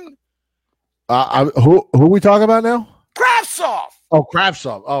of him. Who are we talking about now? Kravtsov. Oh,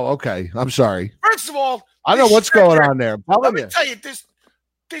 Kravtsov. Oh, okay. I'm sorry. First of all, I don't know what's going on there. Let me tell you,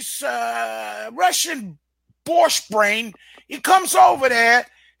 this Russian Borscht brain, he comes over there.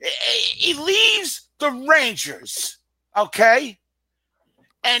 He leaves the Rangers, okay?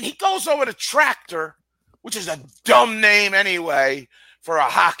 And he goes over to Tractor, which is a dumb name anyway, for a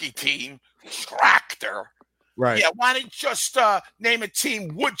hockey team. Tractor. tractor. Right. Yeah, why don't you just name a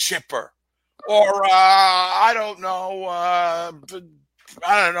team wood chipper? Or, I don't know,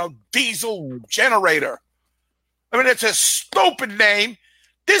 diesel generator. I mean, it's a stupid name.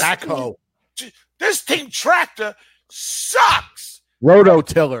 Backhoe. This team tractor sucks.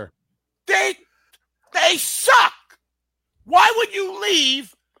 Rototiller. They suck. Why would you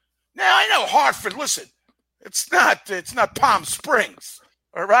leave? Now, I know Hartford, listen, it's not Palm Springs,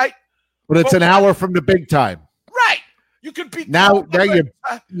 all right? But it's an hour from the big time. Right. You could be now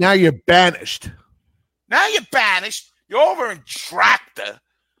you're banished. Now you're banished. You're over in tractor.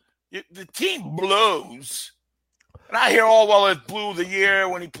 The team blows. And I hear it blew the year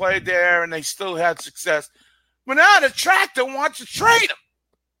when he played there and they still had success. But now the tractor wants to trade him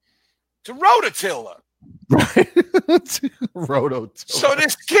to Rototiller. Right. Rototiller. So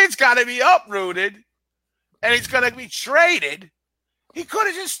this kid's got to be uprooted and he's going to be traded. He could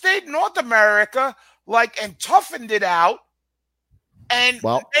have just stayed in North America and toughened it out and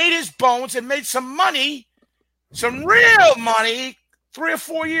made his bones and made some money, some real money, 3 or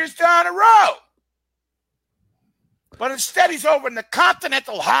 4 years down the road. But instead, he's over in the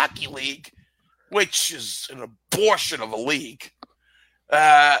Continental Hockey League, which is an abortion of a league.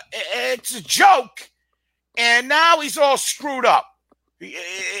 It's a joke. And now he's all screwed up. I'm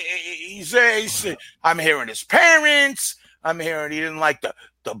hearing his parents. I'm hearing he didn't like the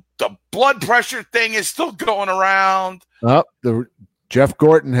blood pressure thing is still going around. Jeff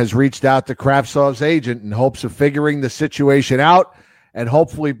Gorton has reached out to Kravtsov's agent in hopes of figuring the situation out and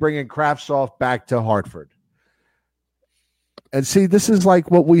hopefully bringing Kravtsov back to Hartford. And see, this is like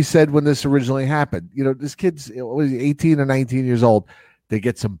what we said when this originally happened. You know, this kid's 18 or 19 years old. They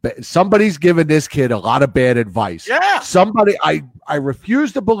get somebody's given this kid a lot of bad advice. Yeah. I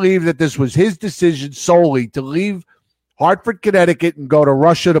refuse to believe that this was his decision solely to leave Hartford, Connecticut and go to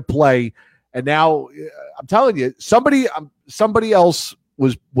Russia to play. And now I'm telling you, somebody else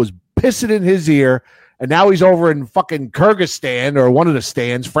was pissing in his ear. And now he's over in fucking Kyrgyzstan or one of the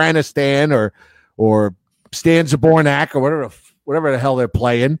stands, Franistan or Stan Zabornak or whatever the hell they're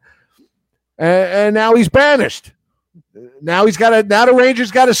playing. And now he's banished. Now the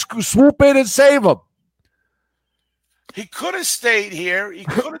Rangers got to swoop in and save him. He could have stayed here. He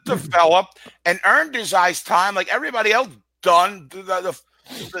could have developed and earned his ice time like everybody else done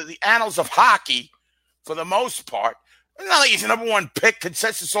the annals of hockey for the most part. It's not like he's the number one pick,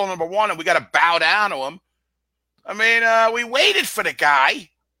 consensus all number one, and we got to bow down to him. I mean, we waited for the guy.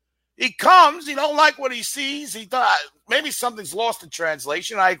 He comes. He don't like what he sees. He thought maybe something's lost in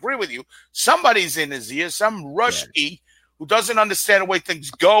translation. I agree with you. Somebody's in his ear, some Rushki who doesn't understand the way things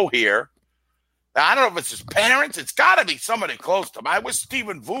go here. Now, I don't know if it's his parents. It's got to be somebody close to him. I wish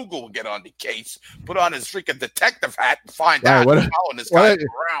Steven Vogel would get on the case, put on his freaking detective hat, and find out who's following this guy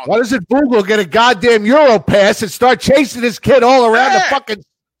around. Why doesn't Vogel get a goddamn Euro pass and start chasing this kid all around the fucking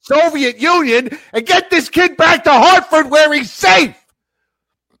Soviet Union and get this kid back to Hartford where he's safe?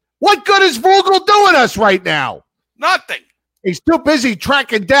 What good is Vogel doing us right now? Nothing. He's too busy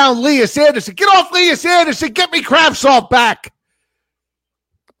tracking down Elias Anderson. Get off Elias Anderson. Get me Kravtsov back.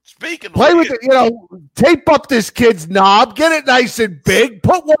 Speaking Play with it, tape up this kid's knob, get it nice and big,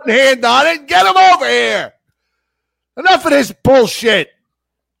 put one hand on it, and get him over here. Enough of this bullshit.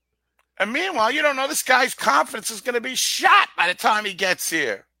 And meanwhile, you don't know this guy's confidence is going to be shot by the time he gets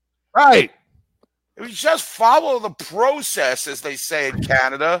here. Right. We just follow the process, as they say in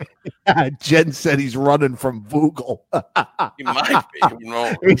Canada. Jen said he's running from Vogel. He might be.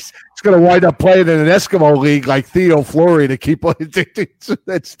 He's going to wind up playing in an Eskimo league like Theo Fleury to keep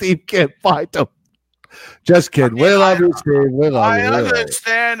that Steve can't find him. Just kidding. We love you, Steve. We love you. I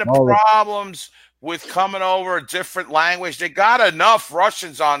understand the problems with coming over a different language. They got enough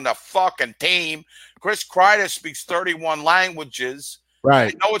Russians on the fucking team. Chris Kreider speaks 31 languages.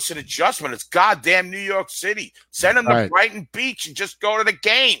 Right. I know it's an adjustment. It's goddamn New York City. Send him to Brighton Beach and just go to the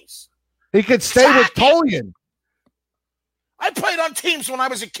games. He could stay with Tolian. I played on teams when I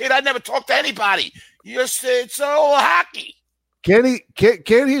was a kid. I never talked to anybody. It's all hockey. Can he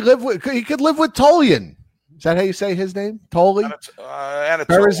live with? He could live with Tolian. Is that how you say his name? Toli?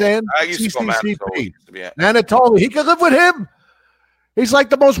 Anatoly. I used to call him Anatoly. Anatoly. He could live with him. He's like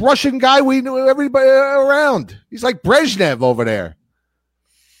the most Russian guy we knew everybody around. He's like Brezhnev over there.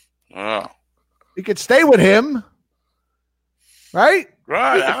 Oh. He could stay with him. Right?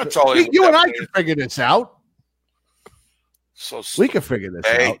 Right. You and I can figure this out. So we can figure this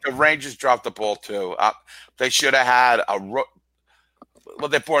out. The Rangers dropped the ball, too. They should have had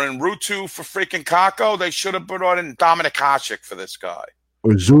they brought in Rutu for freaking Kako. They should have brought in Dominik Hasek for this guy.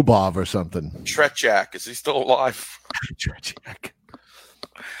 Or Zubov or something. Tretiak. Is he still alive? Tretiak.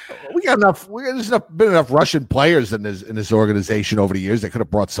 There's been enough Russian players in this organization over the years. They could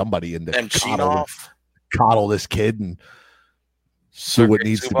have brought somebody in to coddle this kid and do what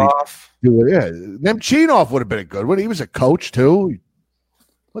needs to be. Do it. Yeah, Nemchinov would have been a good one. He was a coach too.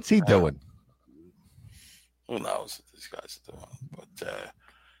 What's he doing? Who knows what these guys are doing?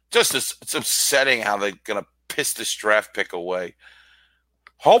 But it's upsetting how they're going to piss this draft pick away.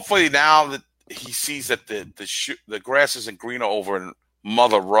 Hopefully now that he sees that the grass isn't greener over in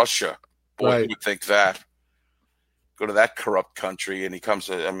Mother Russia. Boy, right. You would think that. Go to that corrupt country, and he comes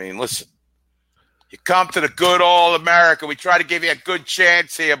to, listen, you come to the good old America. We try to give you a good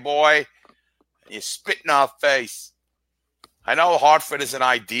chance here, boy. And you spit in our face. I know Hartford isn't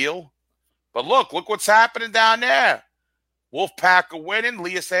ideal, but look what's happening down there. Wolfpack are winning.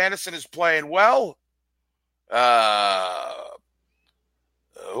 Elias Anderson is playing well.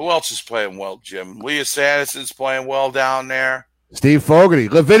 Who else is playing well, Jim? Elias Anderson's playing well down there. Steve Fogarty.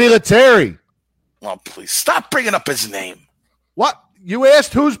 Vinny Lettieri. Oh, please. Stop bringing up his name. What? You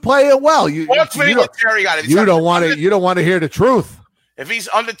asked who's playing well. What's Vinny Lettieri got? You don't want to hear the truth. If he's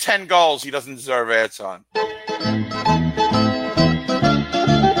under 10 goals, he doesn't deserve airtime.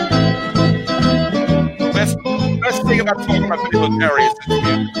 Best thing about talking about Vinny Lettieri is his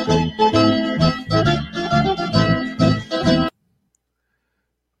view.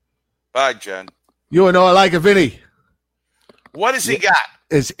 Bye, Jen. You know I like a Vinny. What has he got?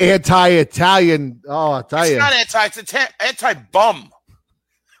 It's anti-Italian. Oh, I'll tell you. It's not it's anti-bum.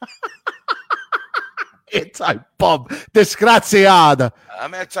 Anti-bum. Disgraziata.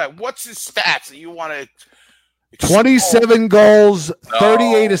 I'm anti. What's his stats that you want to? 27 goals,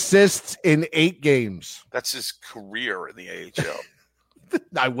 38 assists in 8 games. That's his career in the AHL.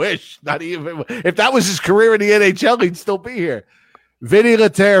 I wish. Not even. If that was his career in the NHL, he'd still be here. Vinny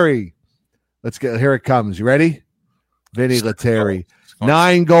Lettieri. Here it comes. You ready? Vinny Lettieri.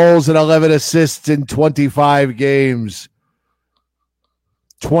 9 goals and 11 assists in 25 games.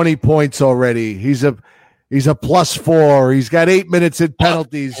 20 points already. He's a +4. He's got 8 minutes in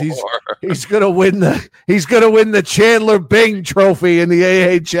penalties. He's gonna win the Chandler Bing Trophy in the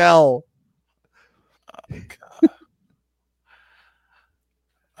AHL.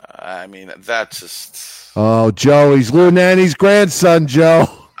 That's just. Oh, Joe, he's Lou Nanny's grandson, Joe.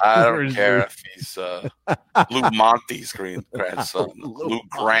 I don't care if he's Lou Monty's grandson. Lou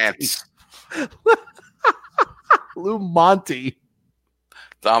Grant's. Lou Monty.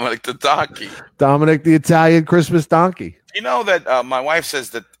 Dominic the donkey. Dominic the Italian Christmas donkey. You know that my wife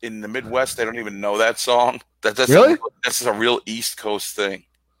says that in the Midwest they don't even know that song. That's really? That's a real East Coast thing.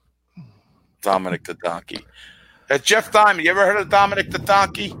 Dominic the donkey. Jeff Diamond, you ever heard of Dominic the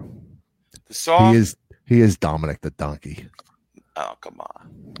donkey? The song? He is Dominic the donkey. Oh, come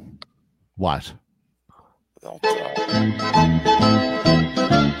on. What? Don't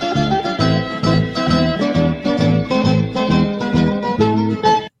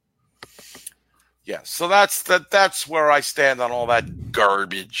Yeah, so that's where I stand on all that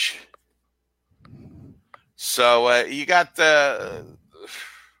garbage. So you got the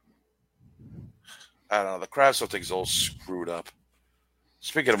I don't know, the Krabs thing's all screwed up.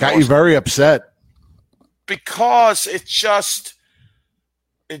 Speaking of got you very upset. Because it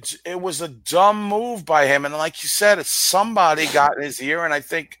was a dumb move by him. And like you said, somebody got in his ear, and I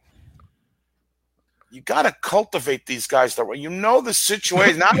think you got to cultivate these guys. You know the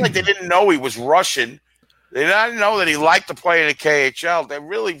situation. Not like they didn't know he was Russian. They didn't know that he liked to play in the KHL. They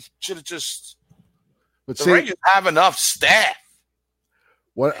really should have just – the Rangers have enough staff.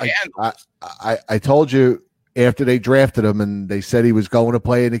 What I told you after they drafted him and they said he was going to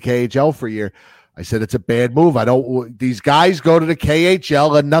play in the KHL for a year, I said it's a bad move. These guys go to the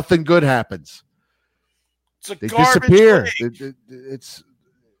KHL and nothing good happens. They disappear. It's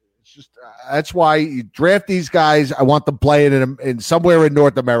just that's why you draft these guys. I want them playing in somewhere in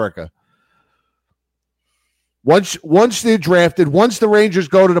North America. Once they're drafted, once the Rangers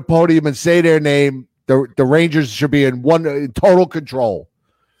go to the podium and say their name, the Rangers should be in total control.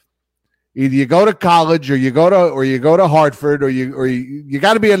 Either you go to college or you go to Hartford or you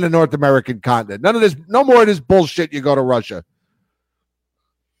got to be in the North American continent. No more of this bullshit. You go to Russia.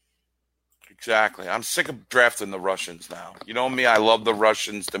 Exactly. I'm sick of drafting the Russians now. You know me, I love the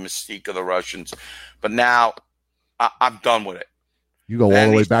Russians, the mystique of the Russians. But now I'm done with it. You go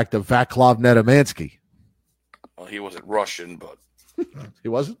all the way back to Vaclav Nedomansky. Well, he wasn't Russian, but he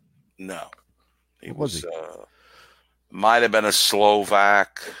wasn't? No. He was might have been a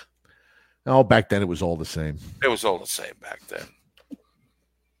Slovak. No, back then it was all the same. It was all the same back then.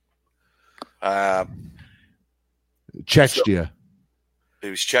 Chechnya. He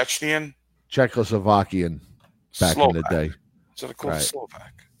was Chechnyan? Czechoslovakian back in the day. Is that a called Right.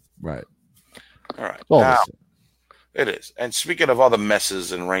 Slovak? Right. All right. Well, Now, it is. And speaking of other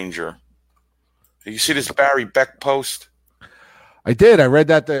messes in Ranger, you see this Barry Beck post? I did. I read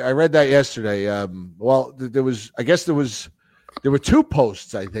that. I read that yesterday. Well, there was. I guess there were two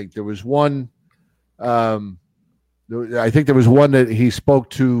posts. I think there was one. I think there was one that he spoke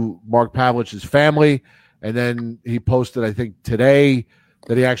to Mark Pavlich's family, and then he posted, I think today,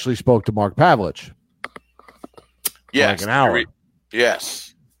 that he actually spoke to Mark Pavlich. Yes, like an hour.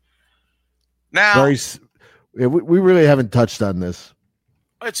 Yes. Now, we really haven't touched on this.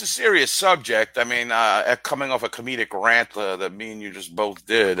 it's a serious subject. I mean, coming off a comedic rant that me and you just both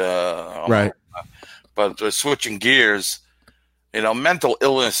did. Right. But switching gears, mental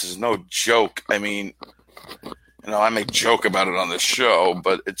illness is no joke. I mean, I may joke about it on the show,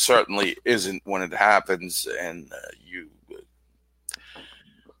 but it certainly isn't when it happens, and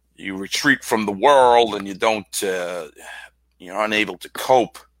you retreat from the world, and you don't, you're unable to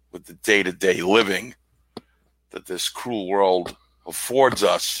cope with the day-to-day living that this cruel world affords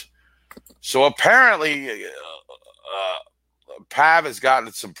us. So apparently, Pav has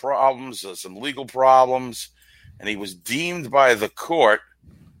gotten some problems, some legal problems, and he was deemed by the court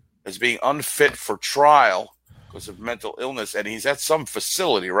as being unfit for trial because of mental illness, and he's at some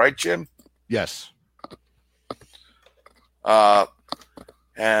facility, right, Jim? Yes. And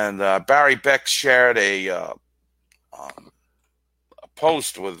Barry Beck shared a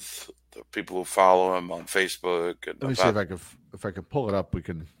post with the people who follow him on Facebook. Let me see if I can pull it up. We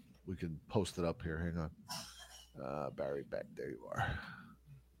can post it up here. Hang on. Barry Beck, there you are.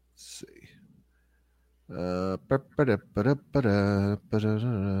 Let's see. Let's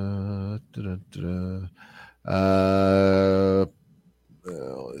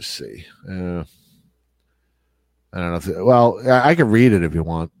see. I don't know if I can read it if you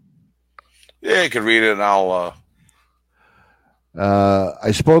want. Yeah, you can read it, and I'll.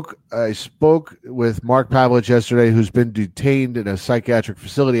 I spoke with Mark Pavlich yesterday, who's been detained in a psychiatric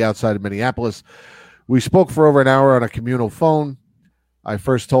facility outside of Minneapolis. We spoke for over an hour on a communal phone. I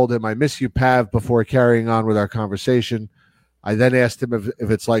first told him, "I miss you, Pav," before carrying on with our conversation. I then asked him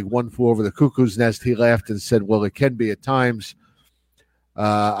if it's like One Flew Over the Cuckoo's Nest. He laughed and said, "Well, it can be at times."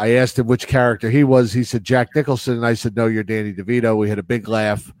 I asked him which character he was. He said Jack Nicholson, and I said, "No, you're Danny DeVito." We had a big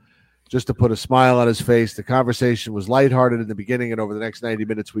laugh just to put a smile on his face. The conversation was lighthearted in the beginning, and over the next 90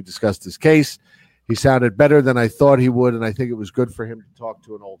 minutes, we discussed his case. He sounded better than I thought he would, and I think it was good for him to talk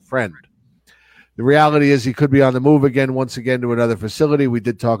to an old friend. The reality is he could be on the move again, once again, to another facility. We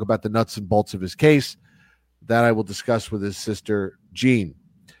did talk about the nuts and bolts of his case. That I will discuss with his sister, Jean.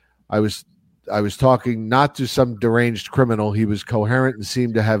 I was talking not to some deranged criminal. He was coherent and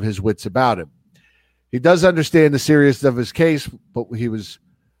seemed to have his wits about him. He does understand the seriousness of his case, but was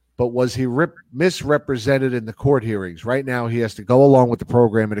he misrepresented in the court hearings? Right now, he has to go along with the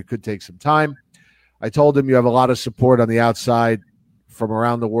program, and it could take some time. I told him you have a lot of support on the outside from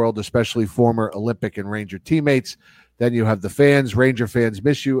around the world, especially former Olympic and Ranger teammates. Then you have the fans. Ranger fans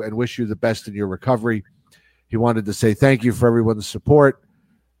miss you and wish you the best in your recovery. He wanted to say thank you for everyone's support.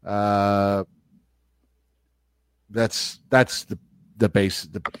 That's the base,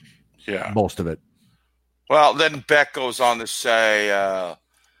 most of it. Well, then Beck goes on to say, that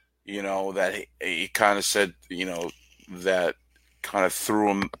he kind of said, that kind of threw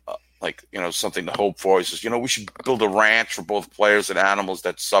him something to hope for. He says, we should build a ranch for both players and animals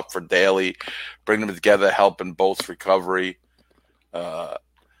that suffer daily, bring them together, help in both recovery.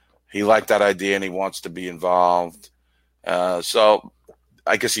 He liked that idea and he wants to be involved. So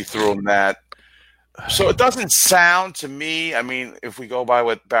I guess he threw him that. So it doesn't sound to me, I mean, if we go by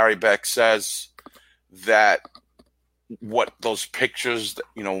what Barry Beck says, that what those pictures,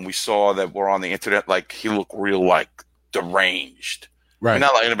 when we saw that were on the internet, like he looked real deranged. Right. I mean,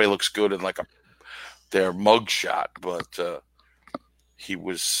 not like anybody looks good in their mugshot, but he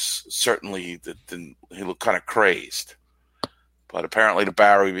was certainly, he looked kind of crazed. But apparently to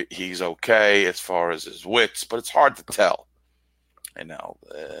Barry, he's okay as far as his wits, but it's hard to tell.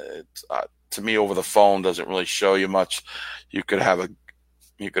 To me, over the phone doesn't really show you much. You could have an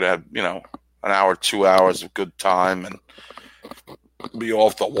hour, 2 hours of good time and be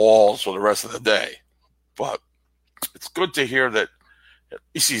off the walls for the rest of the day. But it's good to hear that at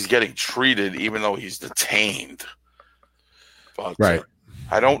least he's getting treated, even though he's detained. But right.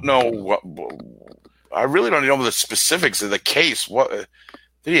 I don't know I really don't know the specifics of the case. What did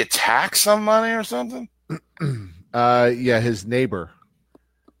he attack somebody or something? Yeah, his neighbor.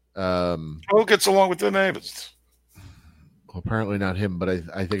 Who gets along with the neighbors? Well, apparently not him, but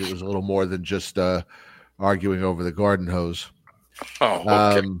I think it was a little more than just arguing over the garden hose.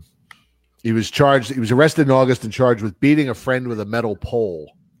 Oh, okay. He was charged. He was arrested in August and charged with beating a friend with a metal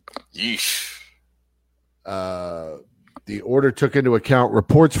pole. Yeesh. The order took into account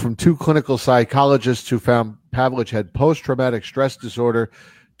reports from 2 clinical psychologists who found Pavlich had post-traumatic stress disorder,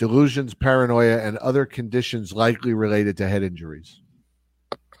 delusions, paranoia, and other conditions likely related to head injuries.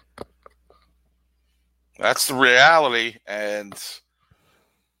 That's the reality, and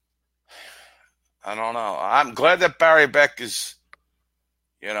I don't know. I'm glad that Barry Beck is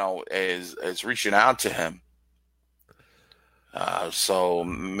reaching out to him. So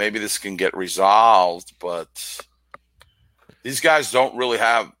maybe this can get resolved, but these guys don't really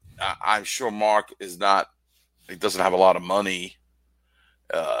have. I'm sure Mark is not. He doesn't have a lot of money.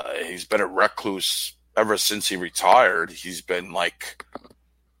 He's been a recluse ever since he retired. He's been like,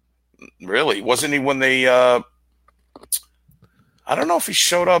 really, wasn't he when they? I don't know if he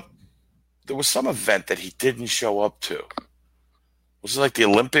showed up. There was some event that he didn't show up to. Was it like the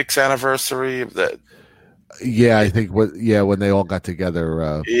Olympics anniversary of that? Yeah, I think. When they all got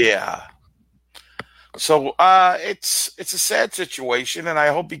together. Yeah. So it's a sad situation, and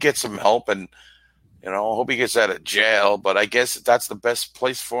I hope he gets some help, and I hope he gets out of jail. But I guess that's the best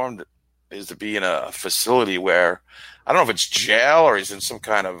place for him is to be in a facility where I don't know if it's jail or he's in some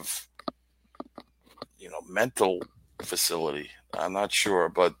kind of mental facility. I'm not sure,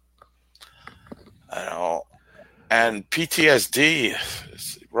 but I don't know. And PTSD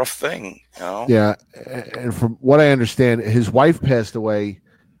is a rough thing, Yeah, and from what I understand, his wife passed away.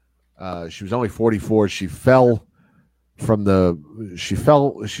 She was only 44. She fell at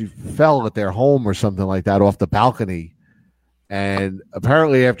their home or something like that off the balcony. And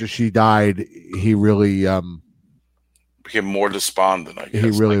apparently after she died, he really became more despondent, I guess.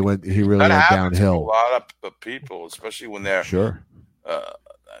 He really went downhill. A lot of people, especially when they're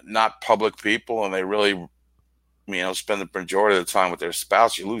not public people and they really spend the majority of the time with their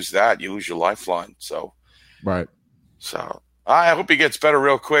spouse. You lose that, you lose your lifeline. So right. So I hope he gets better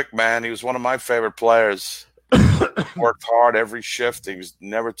real quick, man. He was one of my favorite players. Worked hard every shift. He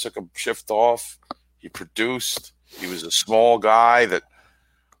never took a shift off. He produced. He was a small guy that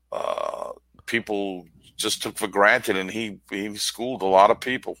people just took for granted, and he schooled a lot of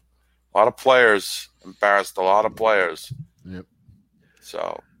people, a lot of players, embarrassed a lot of players. Yep.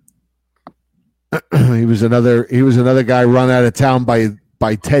 So he was another guy run out of town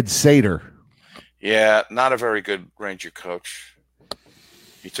by Ted Sater. Yeah, not a very good Ranger coach.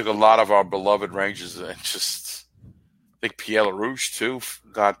 He took a lot of our beloved Rangers and just, I think Pierre LaRouche, too,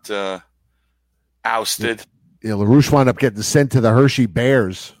 got ousted. Yeah, LaRouche wound up getting sent to the Hershey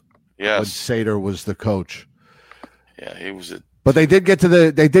Bears. Yes. When Sater was the coach. Yeah, he was But they did get to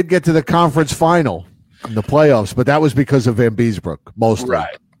the conference final in the playoffs, but that was because of Van Beesbrook, mostly.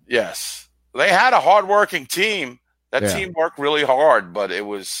 Right. Yes. They had a hard-working team. That team worked really hard, but it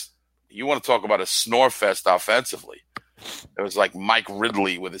was, you want to talk about a snore fest offensively. It was like Mike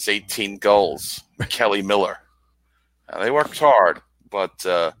Ridley with his 18 goals, Kelly Miller. They worked hard,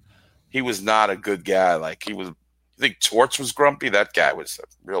 but he was not a good guy. Like he was, you think Torts was grumpy? That guy was a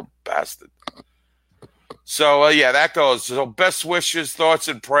real bastard. So, that goes. So best wishes, thoughts,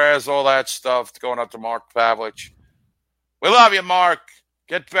 and prayers, all that stuff going up to Mark Pavlich. We love you, Mark.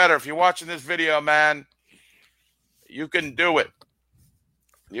 Get better. If you're watching this video, man, you can do it.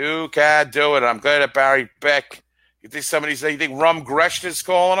 You can do it. I'm glad that Barry Beck. You think you think Rum Gresham is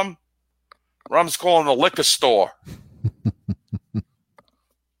calling him? Rum's calling the liquor store.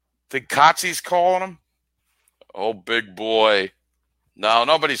 Think Kotze's calling him? Oh, big boy. No,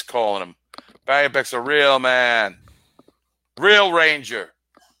 nobody's calling him. Barry Beck's a real man. Real Ranger.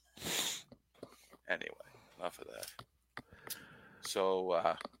 Anyway, enough of that.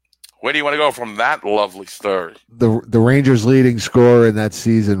 So, where do you want to go from that lovely story? The Rangers' leading scorer in that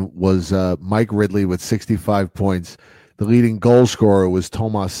season was Mike Ridley with 65 points. The leading goal scorer was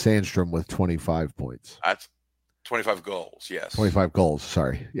Tomas Sandstrom with 25 points. That's 25 goals, yes. 25 goals,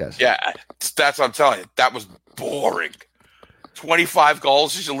 sorry, yes. Yeah, that's what I'm telling you. That was boring. 25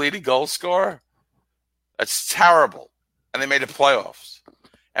 goals is your leading goal scorer? That's terrible. And they made the playoffs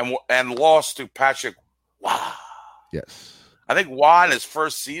and lost to Patrick Waugh. Yes. I think Waugh in his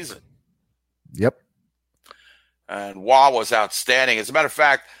first season. Yep. And Waugh was outstanding. As a matter of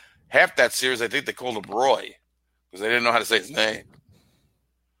fact, half that series, I think they called him Roy because they didn't know how to say his name.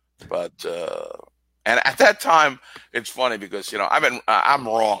 But and at that time, it's funny because I'm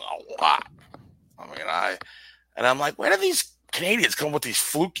wrong a lot. I'm like, where do these Canadians come with these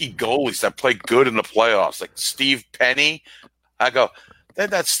fluky goalies that play good in the playoffs, like Steve Penny? I go, then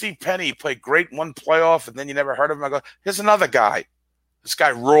that Steve Penny played great in one playoff, and then you never heard of him. I go, here's another guy. This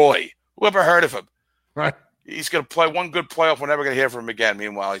guy Roy. Who ever heard of him? Right. He's going to play one good playoff. We're never going to hear from him again.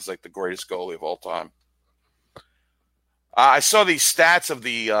 Meanwhile, he's like the greatest goalie of all time. I saw these stats of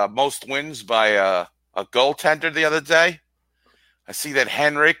the most wins by a goaltender the other day. I see that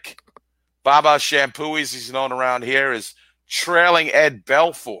Henrik Baba Shampoo, as he's known around here, is trailing Ed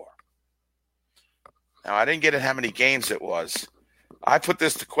Belfour. Now, I didn't get in how many games it was. I put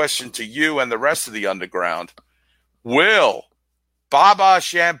this to question to you and the rest of the underground. Will Baba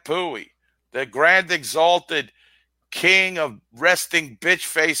Shampoo, the grand exalted king of resting bitch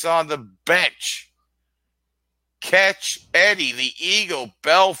face on the bench, catch Eddie the Eagle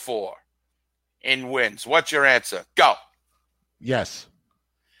Belfour in wins? What's your answer? Go. Yes.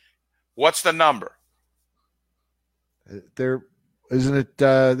 What's the number? They're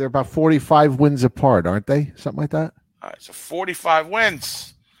about 45 wins apart, aren't they? Something like that. All right, so 45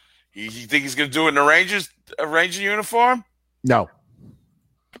 wins. You think he's going to do it in a Ranger uniform? No.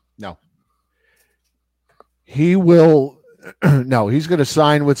 He will. No, he's going to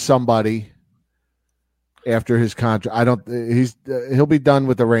sign with somebody after his contract. He'll be done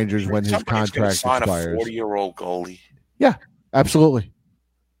with the Rangers when his contract sign expires. A 40-year-old goalie. Yeah, absolutely.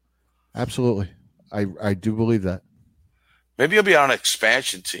 I do believe that. Maybe he'll be on an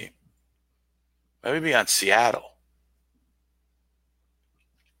expansion team. Maybe be on Seattle.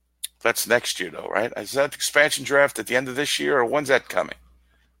 That's next year, though, right? Is that expansion draft at the end of this year, or when's that coming?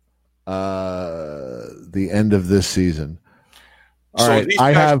 The end of this season. All So right, these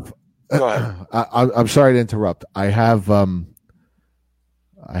I guys- have. Go ahead. I'm sorry to interrupt. I have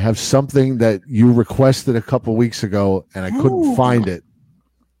something that you requested a couple weeks ago, and I couldn't find it,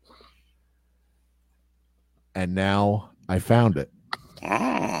 and now I found it. So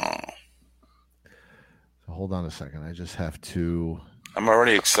hold on a second. I just have to. I'm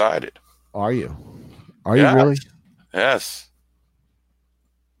already excited. Are you? Are you really? Yes.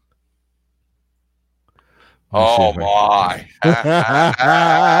 Let me see Oh, if my.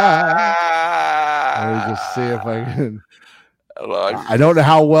 Let me just see if I can. Hello. I don't know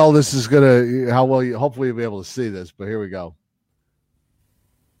how well this is gonna. How well you? Hopefully, you'll be able to see this. But here we go.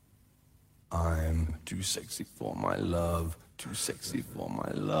 I'm too sexy for my love. Too sexy for my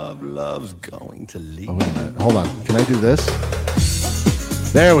love. Love's going to leave. Oh, wait a minute. Hold on. Can I do this?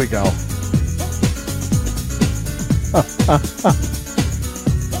 There we go.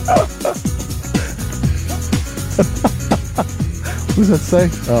 What does that say?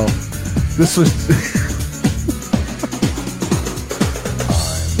 Oh, this was.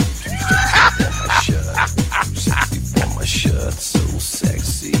 Too sexy for my shirt. So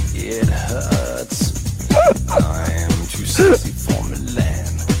sexy it hurts. I'm too sexy for Milan.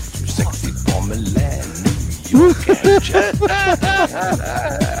 Too sexy for Milan. New York and Japan.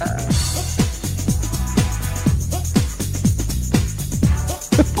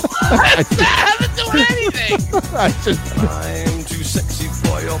 I haven't done anything. I'm too sexy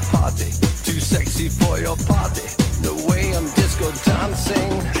for your party. Too sexy for your party. The way I'm disco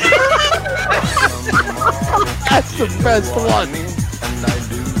dancing. That's the best one. And I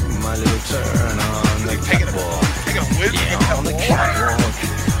do my little turn on the catwalk. Yeah, on the catwalk.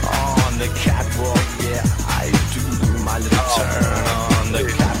 On the catwalk. Yeah, I do my little turn on the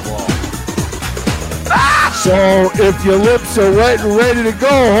catwalk. So if your lips are wet and ready to go,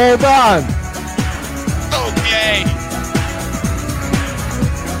 hold on. Okay.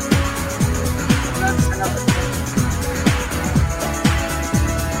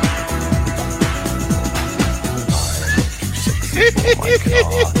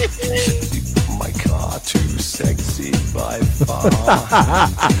 My car, too sexy by far.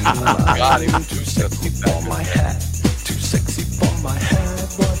 I'm too sexy for my hat. Too sexy for my hat.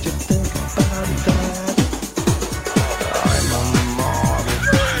 What you think about that? I'm a model,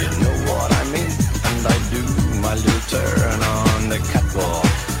 you know what I mean? And I do my little turn on the catwalk.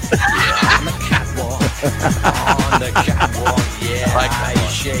 Yeah, on the catwalk. On the catwalk, yeah. I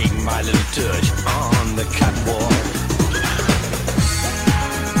shake my little touch on the catwalk.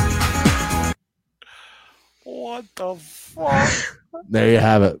 What the fuck? There you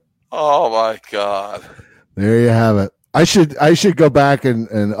have it. Oh, my God. There you have it. I should go back and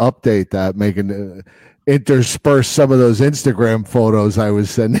update that, making intersperse some of those Instagram photos I was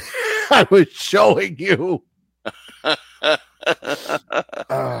sending. I was showing you.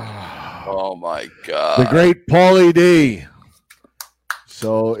 Oh, my God. The great Paulie D.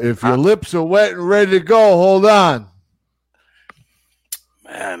 So if your lips are wet and ready to go, hold on.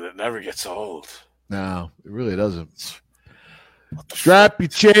 Man, it never gets old. No, it really doesn't. Strap your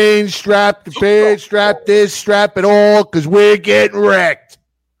chain, strap the bed, strap this, strap it all, because we're getting wrecked.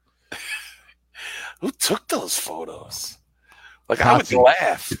 Who took those photos? Like, I would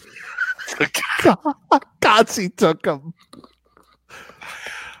laugh. Godsey took him.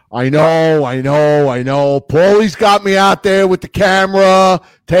 I know. Paulie's got me out there with the camera,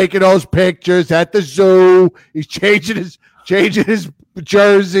 taking those pictures at the zoo. He's changing his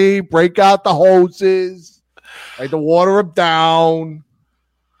jersey, break out the hoses. I had to water him down.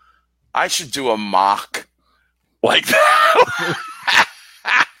 I should do a mock like that.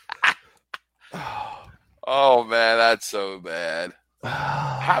 Oh man, that's so bad.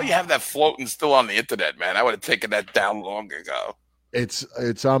 How you have that floating still on the internet, man? I would have taken that down long ago. It's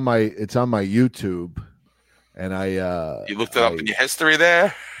on my YouTube, and you looked it up in your history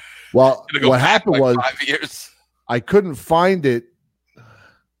there. Well, what happened was 5 years. I couldn't find it.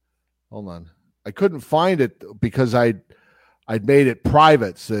 Hold on, I couldn't find it because I'd made it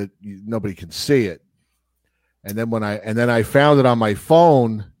private so that nobody can see it. And then I found it on my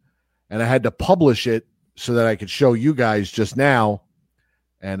phone, and I had to publish it so that I could show you guys just now.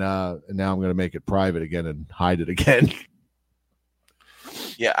 And now I'm going to make it private again and hide it again.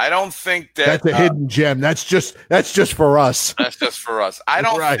 Yeah, I don't think that that's a hidden gem. That's just for us. That's just for us. I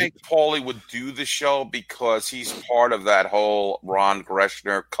don't think Paulie would do the show because he's part of that whole Rum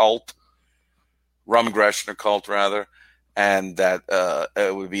Greshner cult, rather, and that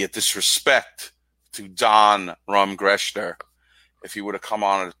it would be a disrespect to Don Rum Greshner if he would have come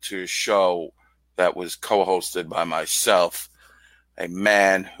on to a show that was co-hosted by myself, a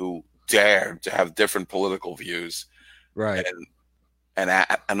man who dared to have different political views, right? And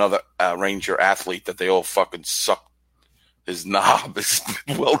another Ranger athlete that they all fucking sucked his knob, his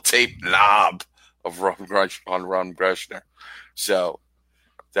well-taped knob of Rum Greshner. So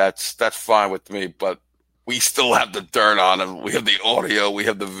that's fine with me, but we still have the dirt on him. We have the audio, we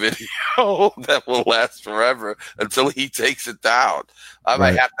have the video that will last forever until he takes it down. I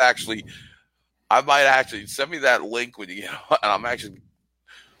might actually send me that link when you get on, and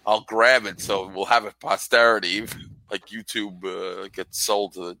I'll grab it so we'll have it posterity. Like YouTube gets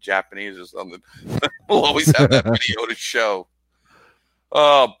sold to the Japanese or something. We'll always have that video to show.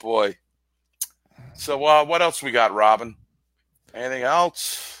 Oh boy. So what else we got, Robin? Anything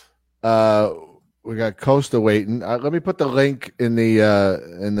else? We got Costa waiting. Let me put the link in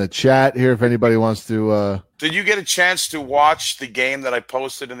the chat here if anybody wants to. Did you get a chance to watch the game that I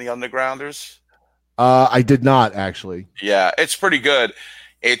posted in the Undergrounders? I did not actually. Yeah, it's pretty good.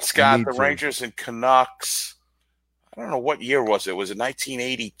 It's got the Rangers and Canucks. I don't know what year was it. Was it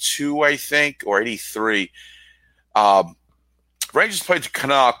 1982, I think, or 83? Rangers played the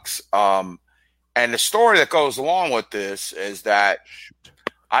Canucks. And the story that goes along with this is that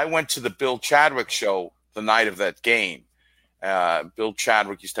I went to the Bill Chadwick show the night of that game. Bill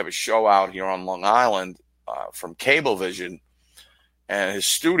Chadwick used to have a show out here on Long Island from Cablevision, and his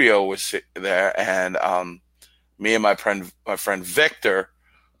studio was there. And me and my friend Victor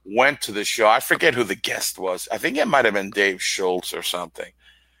went to the show. I forget who the guest was. I think it might have been Dave Schultz or something.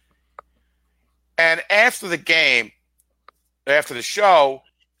 And after the game, after the show,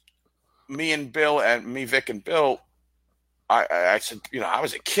 Vic and Bill, I said, I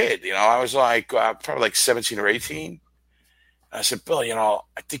was a kid, I was like probably like 17 or 18. And I said, Bill, I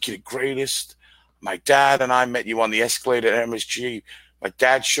think you're the greatest. My dad and I met you on the escalator at MSG. My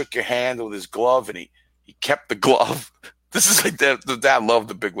dad shook your hand with his glove, and he kept the glove. This is like the dad loved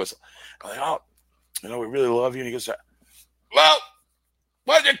the big whistle. I'm like, we really love you. And he goes, well,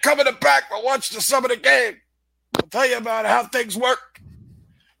 when you're coming back, we'll watch some of the game. I'll tell you about how things work.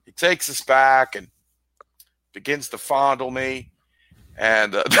 He takes us back and begins to fondle me.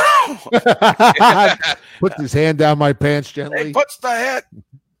 And puts his hand down my pants gently. He puts the head.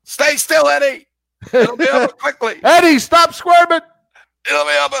 Stay still, Eddie. It'll be over quickly. Eddie, stop squirming. It'll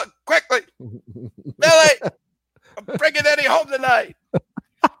be over quickly. Billy, I'm bringing Eddie home tonight.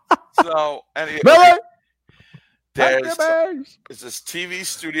 So, Billy, there's this TV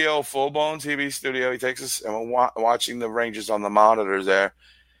studio, full-blown TV studio. He takes us, and we're watching the Rangers on the monitors there.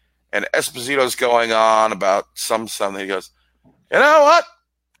 And Esposito's going on about something. He goes, you know what?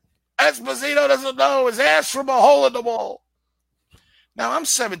 Esposito doesn't know his ass from a hole in the wall. Now, I'm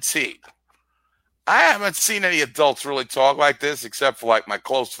 17. I haven't seen any adults really talk like this except for like my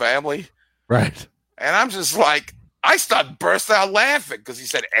close family. Right. And I'm just like, I start bursting out laughing because he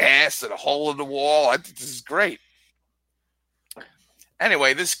said ass and a hole in the wall. I think this is great.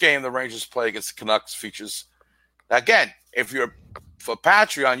 Anyway, this game the Rangers play against the Canucks features, again, if you're for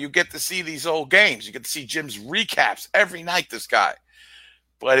Patreon, you get to see these old games. You get to see Jim's recaps every night, this guy.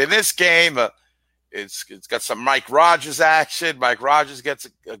 But in this game, it's got some Mike Rogers action. Mike Rogers gets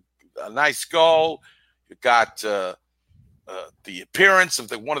a nice goal. You got the appearance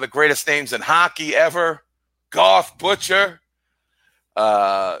of one of the greatest names in hockey ever, Garth Butcher.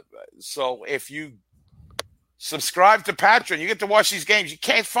 So if you subscribe to Patreon, you get to watch these games. You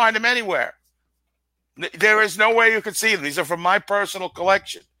can't find them anywhere. There is no way you can see them. These are from my personal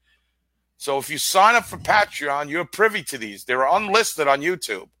collection. So if you sign up for Patreon, you're privy to these. They're unlisted on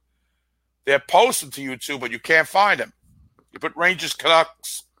YouTube. They're posted to YouTube, but you can't find them. You put Rangers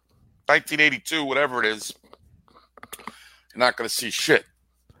Canucks 1982, whatever it is, you're not going to see shit.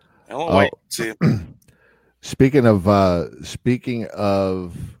 Wait, see. Speaking of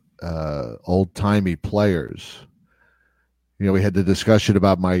old timey players, we had the discussion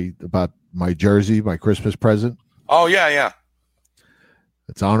about my jersey, my Christmas present. Oh yeah.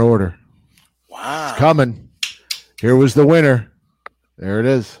 It's on order. Wow, it's coming. Here was the winner. There it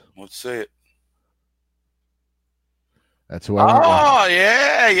is. Let's see it. That's who I went with. Oh,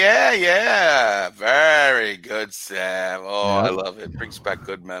 yeah. Very good, Sam. Oh, I love it. Brings back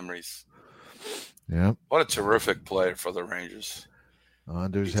good memories. Yeah. What a terrific player for the Rangers.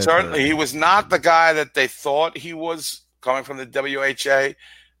 Certainly, he was not the guy that they thought he was coming from the WHA,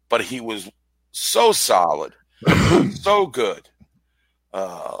 but he was so solid, so good.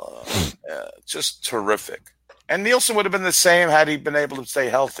 Just terrific. And Nielsen would have been the same had he been able to stay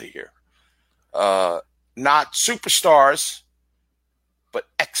healthy here. Not superstars, but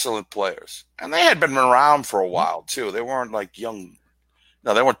excellent players. And they had been around for a while, too. They weren't like young.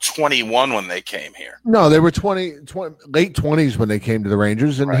 No, they weren't 21 when they came here. No, they were 20 late 20s when they came to the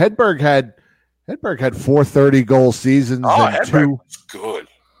Rangers. And right. Hedberg had 430 goal seasons. Oh, and Hedberg was good.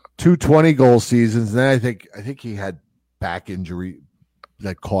 220 goal seasons. And then I think he had back injury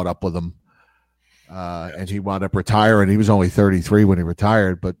that caught up with him. And he wound up retiring. He was only 33 when he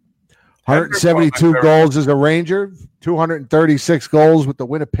retired, but 172 goals as a Ranger, 236 goals with the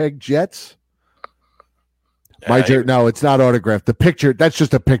Winnipeg Jets. No, it's not autographed. The picture, that's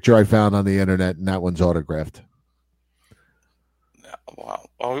just a picture I found on the internet, and that one's autographed. Wow.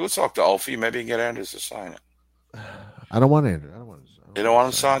 Well, we'll talk to Alfie. Maybe you can get Anders to sign it. I don't want Anders. You don't want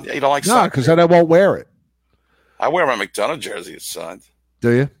him signed? You don't like No, because then I won't wear it. I wear my McDonough jersey. It's signed. Do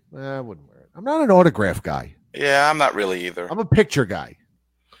you? I wouldn't wear it. I'm not an autograph guy. Yeah, I'm not really either. I'm a picture guy.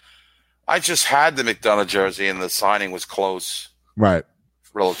 I just had the McDonough jersey, and the signing was close. Right.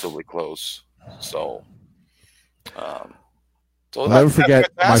 Relatively close. So, I'll never forget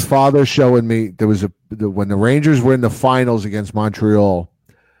my father showing me there was when the Rangers were in the finals against Montreal.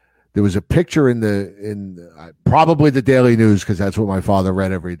 There was a picture in probably the Daily News, because that's what my father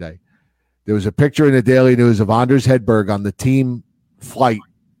read every day. There was a picture in the Daily News of Anders Hedberg on the team flight,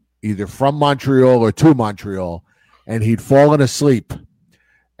 either from Montreal or to Montreal, and he'd fallen asleep.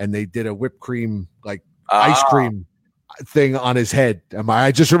 And they did a whipped cream, ice cream thing on his head. And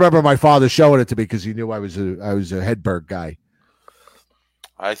I just remember my father showing it to me because he knew I was a Hedberg guy.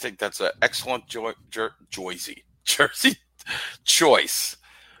 I think that's an excellent jersey choice.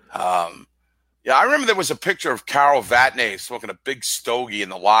 Yeah, I remember there was a picture of Carol Vatney smoking a big stogie in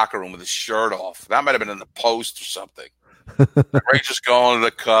the locker room with his shirt off. That might have been in the Post or something. Rangers going to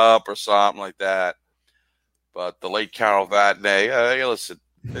the Cup or something like that. But the late Carol Vatney, listen.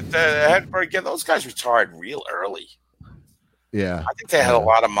 Hedberg, those guys retired real early. Yeah, I think they had a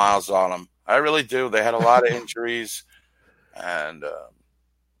lot of miles on them. I really do. They had a lot of injuries, and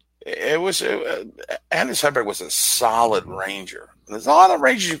Anders Hedberg was a solid Ranger. There's a lot of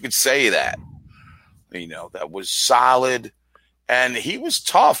Rangers you could say that, that was solid, and he was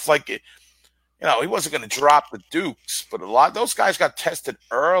tough. He wasn't going to drop the Dukes, but a lot of those guys got tested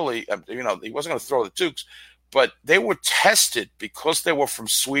early. He wasn't going to throw the Dukes. But they were tested because they were from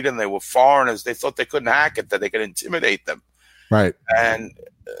Sweden. They were foreigners. They thought they couldn't hack it, that they could intimidate them. Right. And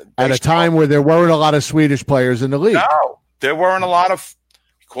at a time where there weren't a lot of Swedish players in the league. No, there weren't a lot of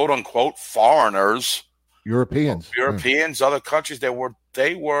quote unquote foreigners. Europeans, other countries. They were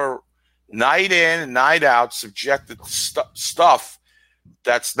night in and night out subjected to stuff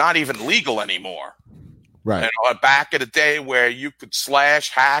that's not even legal anymore. Right. Back in the day where you could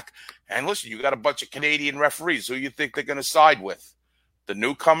slash, hack. And listen, you got a bunch of Canadian referees. Who you think they're going to side with? The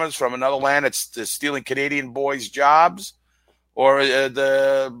newcomers from another land that's stealing Canadian boys' jobs? Or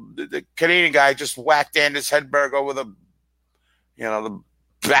the Canadian guy just whacked Anders Hedberg over the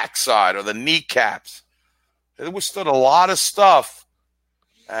backside or the kneecaps? It withstood a lot of stuff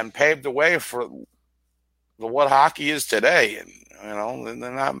and paved the way for what hockey is today. And they're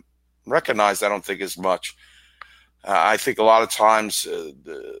not recognized, I don't think, as much. I think a lot of times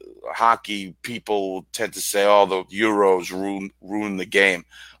the hockey people tend to say, the Euros ruined the game.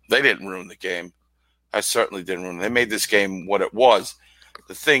 They didn't ruin the game. I certainly didn't ruin it. They made this game what it was.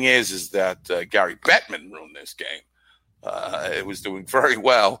 The thing is that Gary Bettman ruined this game. It was doing very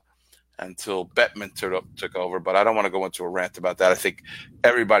well. until Bettman took over. But I don't want to go into a rant about that. I think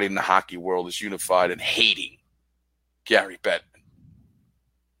everybody in the hockey world is unified in hating Gary Bettman.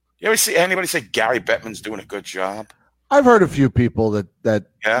 You ever see anybody say Gary Bettman's doing a good job? I've heard a few people that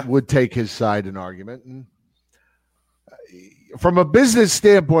Yeah? would take his side in argument. And from a business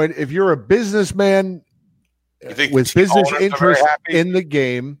standpoint, if you're a businessman You think with the business owners are very interest happy? in the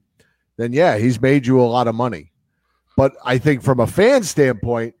game, then yeah, he's made you a lot of money. But I think from a fan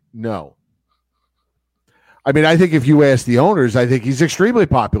standpoint, no. I mean, I think if you ask the owners, I think he's extremely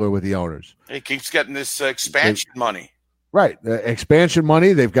popular with the owners. He keeps getting this expansion money. Right, expansion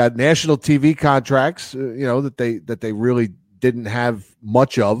money. They've got national TV contracts, that they really didn't have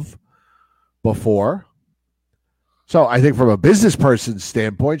much of before. So I think from a business person's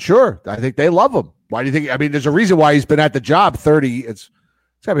standpoint, sure, I think they love him. Why do you think? I mean, there's a reason why he's been at the job 30. It's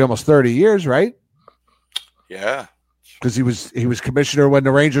got to be almost 30 years, right? Yeah. Because he was commissioner when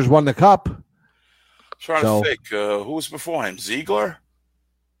the Rangers won the cup. Trying to think, who was before him? Ziegler?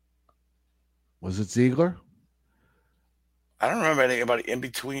 Was it Ziegler? I don't remember anybody in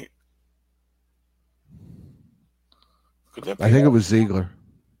between. Could that be I think it was Ziegler.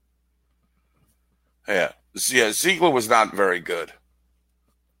 Yeah, Ziegler was not very good.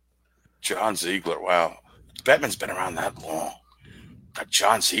 John Ziegler, wow. Bettman's been around that long. God,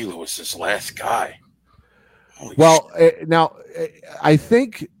 John Ziegler was this last guy. Holy shit. Now I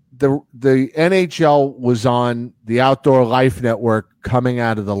think the NHL was on the Outdoor Life Network coming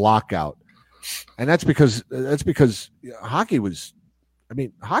out of the lockout, and that's because hockey was in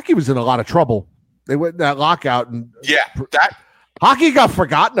a lot of trouble. They went in that lockout, and Yeah, that hockey got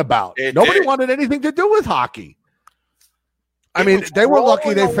forgotten about. It Nobody did. wanted anything to do with hockey. I it mean, was they were lucky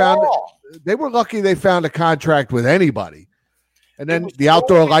rolling they the found wall. a contract with anybody. And then was the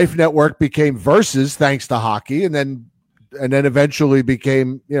Outdoor rolling. Life Network became Versus thanks to hockey, and then eventually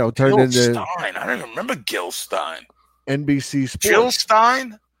became, turned Gil into Stein. I don't even remember Gil Stein. NBC Sports. Gil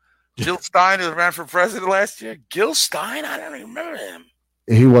Stein? Gil Stein who ran for president last year? Gil Stein? I don't even remember him.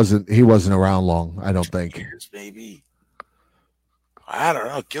 He wasn't around long, I don't think. Years, maybe. I don't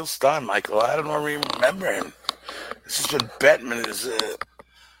know. Gil Stein, Michael. I don't even remember him. This has been Bettman.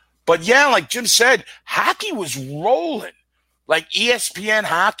 But yeah, like Jim said, hockey was rolling. Like ESPN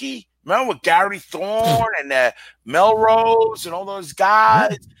hockey. Remember with Gary Thorne and Melrose and all those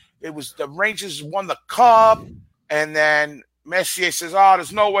guys? It was the Rangers won the cup, and then Messier says, "Oh,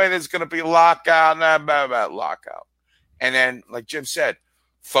 there's no way there's going to be a lockout." Lockout, and then, like Jim said,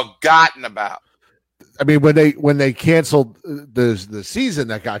 forgotten about. I mean, when they canceled the season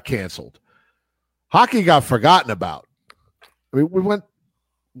that got canceled, hockey got forgotten about. I mean,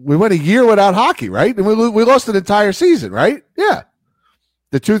 we went a year without hockey, right? And we lost an entire season, right? Yeah,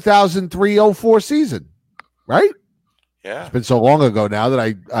 the 2003-04 season, right? Yeah, It's been so long ago now that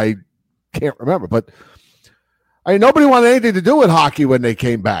I can't remember. But I mean, nobody wanted anything to do with hockey when they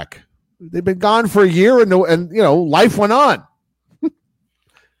came back. They've been gone for a year, and life went on.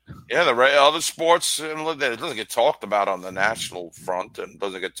 yeah. The other sports, it doesn't get talked about on the national front, and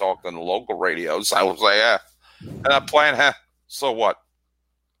doesn't get talked on the local radios. I was like, yeah, they're not playing. So what?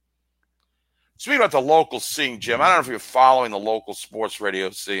 Speaking about the local scene, Jim, I don't know if you're following the local sports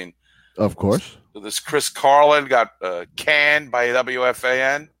radio scene. Of course. This Chris Carlin got canned by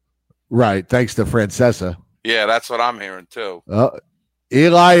WFAN. Right. Thanks to Francesa. Yeah, that's what I'm hearing too.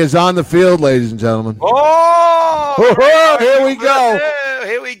 Eli is on the field, ladies and gentlemen. Oh, here we go.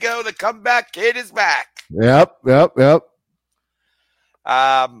 Here we go. The comeback kid is back. Yep.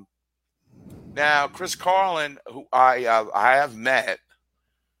 Now, Chris Carlin, who I have met,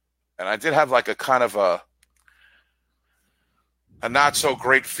 and I did have like a kind of a not so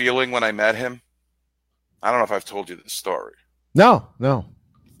great feeling when I met him. I don't know if I've told you this story. No.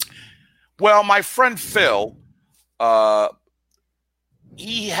 Well, my friend Phil,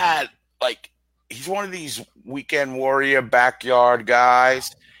 he had he's one of these weekend warrior backyard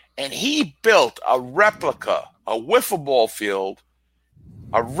guys, and he built a replica, a wiffle ball field,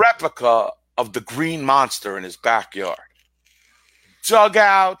 a replica of the Green Monster in his backyard.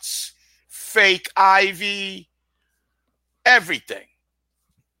 Dugouts, fake ivy, everything.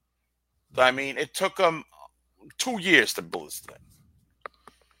 I mean, it took him 2 years to build this thing.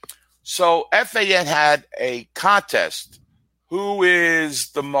 So FAN had a contest. Who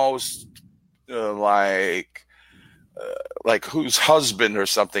is the most whose husband or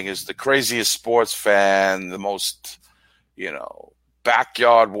something is the craziest sports fan, the most,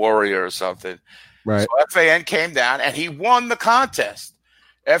 backyard warrior or something. Right. So FAN came down and he won the contest.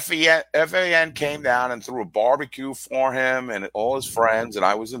 FAN came down and threw a barbecue for him and all his friends, and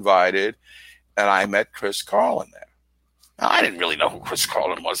I was invited, and I met Chris Carlin there. Now, I didn't really know who Chris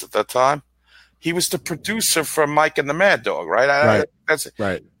Carlin was at that time. He was the producer for Mike and the Mad Dog, right? That's it.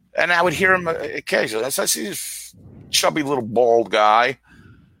 Right. And I would hear him occasionally. So I see this chubby little bald guy.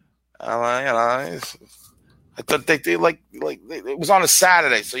 I thought they like it was on a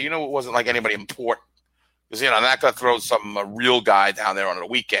Saturday, so it wasn't like anybody important. Because they're not going to throw some real guy down there on the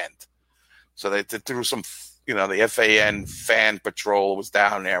weekend. So they threw some, the FAN fan patrol was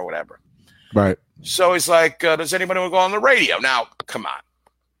down there, whatever. Right. So he's like, does anybody want to go on the radio? Now, come on.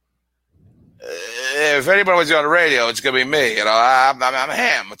 If anybody wants to go on the radio, it's going to be me. I'm a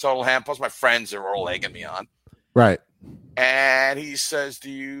ham, a total ham. Plus my friends are all egging me on. Right. And he says,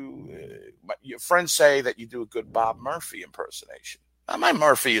 your friends say that you do a good Bob Murphy impersonation. Now, my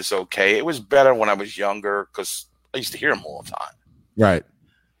Murphy is okay. It was better when I was younger because I used to hear him all the time. Right.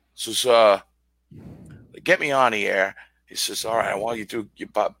 So they get me on the air. He says, all right, I want you to do your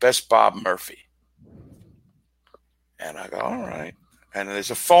best Bob Murphy. And I go, all right. And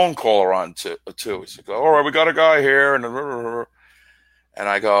there's a phone caller on too. He said, all right, we got a guy here. And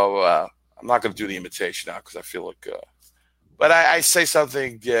I go, I'm not going to do the imitation now because I feel like but I say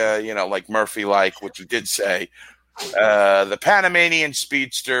something, like Murphy, like what you did say. The Panamanian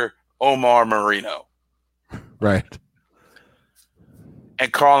speedster, Omar Marino. Right.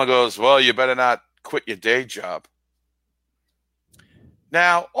 And Carlin goes, well, you better not quit your day job.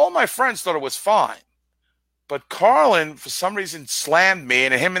 Now, all my friends thought it was fine. But Carlin, for some reason, slammed me,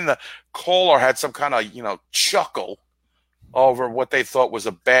 and him and the caller had some kind of, chuckle over what they thought was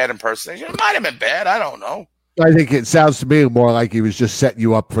a bad impersonation. It might have been bad. I don't know. I think it sounds to me more like he was just setting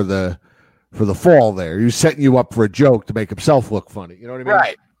you up for the fall there. He was setting you up for a joke to make himself look funny. You know what I mean?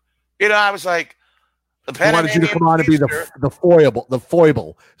 Right. I was like, he wanted you to come on and be the foible. The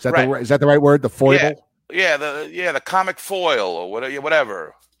foible. Is that the right word? The foible? Yeah, the comic foil or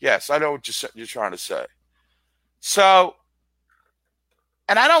whatever. Yes, I know what you're trying to say. So,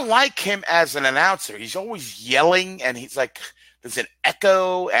 and I don't like him as an announcer. He's always yelling, and he's like, there's an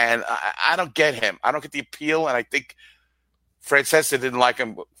echo, and I don't get him. I don't get the appeal, and I think Francesa didn't like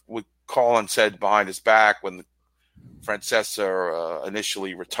him. What Colin said behind his back when Francesa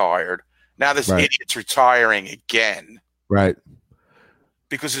initially retired. Now this idiot's retiring again. Right.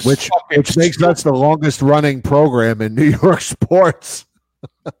 Because it's which makes us the longest running program in New York sports.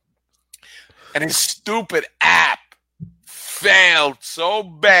 And his stupid app failed so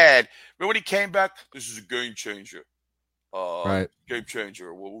bad. Remember when he came back? This is a game changer. Right. Game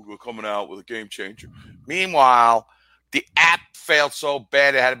changer. We're coming out with a game changer. Meanwhile, the app failed so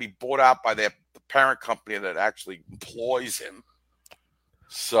bad it had to be bought out by the parent company that actually employs him.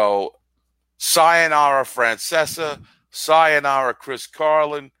 So, sayonara Francesa, sayonara Chris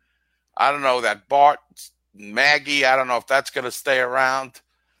Carlin. I don't know that Bart, Maggie. I don't know if that's going to stay around.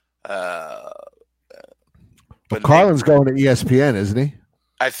 But Carlin's going to ESPN, isn't he?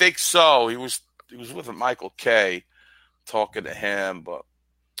 I think so. He was with Michael Kay, talking to him, but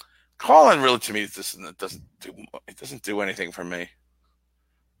Carlin really to me doesn't do anything for me.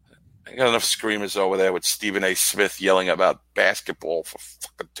 I got enough screamers over there with Stephen A. Smith yelling about basketball for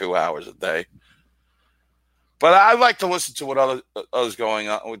fucking 2 hours a day. But I like to listen to what others going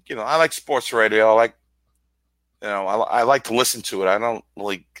on. I like sports radio. I like to listen to it. I don't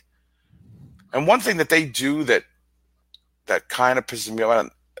like. And one thing that they do that kind of pisses me off.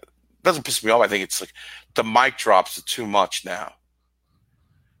 Doesn't piss me off. I think it's like the mic drops are too much now.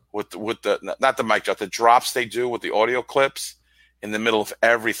 With the not the mic drop, the drops they do with the audio clips in the middle of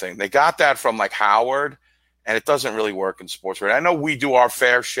everything. They got that from like Howard, and it doesn't really work in sports radio. I know we do our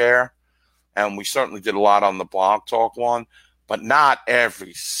fair share, and we certainly did a lot on the Blog Talk one, but not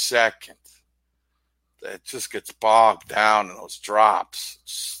every second. It just gets bogged down in those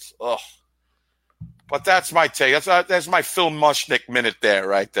drops. Ugh. But that's my take. That's my Phil Mushnick minute there,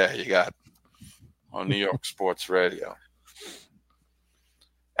 right there. You got on New York Sports Radio.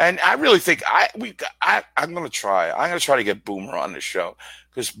 And I really think I'm going to try. I'm going to try to get Boomer on the show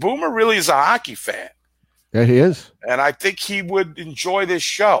because Boomer really is a hockey fan. Yeah, he is. And I think he would enjoy this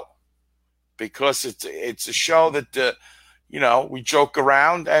show because it's a show that we joke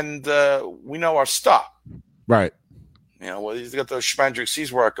around and we know our stuff. Right. He's got those schmendricks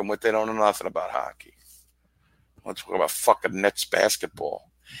he's working with. They don't know nothing about hockey. Let's talk about fucking Nets basketball.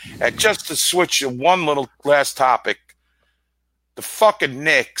 And just to switch to one little last topic, the fucking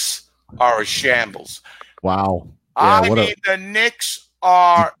Knicks are a shambles. Wow. Yeah, the Knicks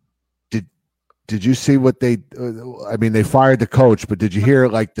are. Did you see what they? They fired the coach, but did you hear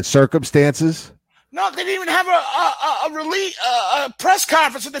like the circumstances? No, they didn't even have a press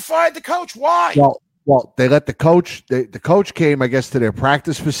conference, and they fired the coach. Why? Well, Well, they let the coach. The coach came, I guess, to their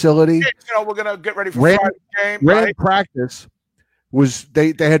practice facility. We're gonna get ready for Friday's game. Ran Right? practice.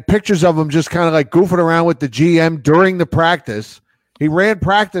 They had pictures of him just kind of like goofing around with the GM during the practice. He ran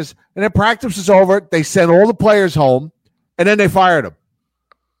practice, and then practice was over. They sent all the players home, and then they fired him.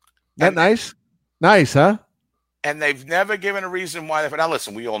 That nice? Nice, huh? And they've never given a reason why. Now,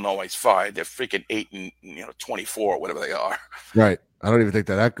 listen, we all know why he's fired. They're freaking 8 and 24, whatever they are. Right. I don't even think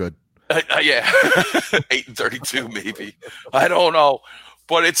they're that good. Yeah, 8 and 32, maybe. I don't know,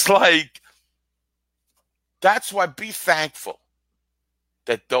 but it's like that's why. Be thankful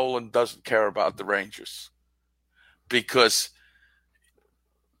that Dolan doesn't care about the Rangers, because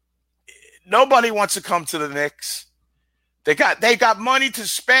nobody wants to come to the Knicks. They got money to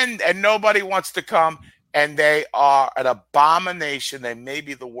spend, and nobody wants to come. And they are an abomination. They may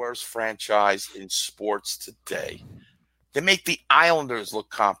be the worst franchise in sports today. They make the Islanders look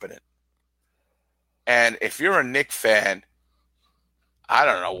competent. And if you're a Knick fan, I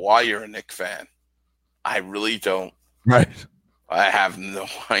don't know why you're a Knick fan. I really don't. Right. I have no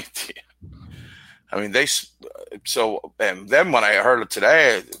idea. I mean, and then when I heard it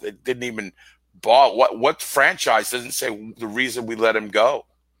today, they didn't even ball. What franchise doesn't say the reason we let him go?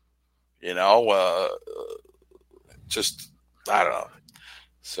 Just I don't know.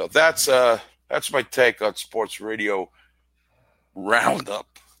 So that's my take on Sports Radio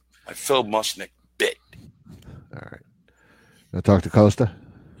Roundup. I Phil Mushnick bit. All right. Want to talk to Costa?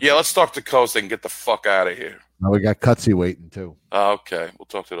 Yeah, let's talk to Costa and get the fuck out of here. Now we got Cutsy waiting too. Okay, we'll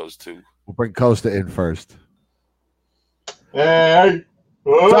talk to those two. We'll bring Costa in first. Hey,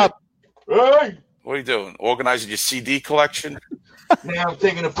 what's up? Hey, what are you doing? Organizing your CD collection? Man, I'm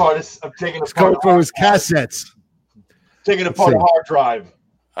taking apart this. I'm taking Let's apart. go for his cassettes. Taking apart a hard drive.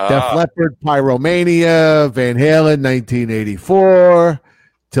 Def Leppard, Pyromania, Van Halen, 1984,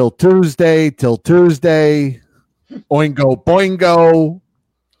 Till Tuesday, Oingo Boingo.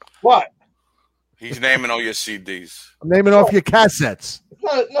 What? He's naming all your CDs. I'm naming off your cassettes.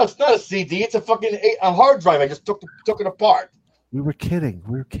 It's not a CD. It's a fucking a hard drive. I just took it apart. We were kidding.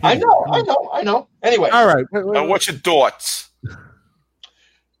 I know. Anyway. All right. What's your thoughts?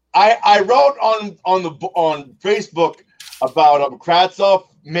 I wrote on Facebook about Kravtsov.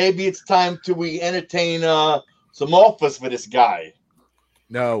 Maybe it's time we entertain some offers for this guy.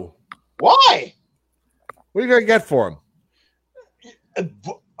 No. Why? What are you gonna get for him?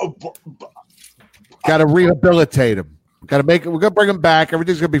 Got to rehabilitate him. Got to make it. We're gonna bring him back.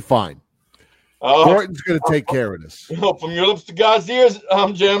 Everything's gonna be fine. Gordon's gonna take care of this. From your lips to God's ears,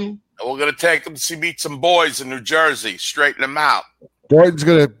 Jim. We're gonna take him to meet some boys in New Jersey. Straighten them out. Gordon's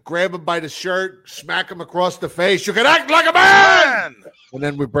gonna grab him by the shirt, smack him across the face. You can act like a man. And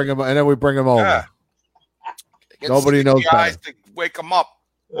then we bring him. over. Yeah. Nobody knows guys better. to wake him up.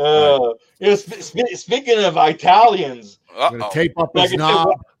 Speaking of Italians, I'm gonna tape up his knob.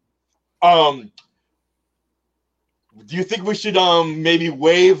 Do you think we should maybe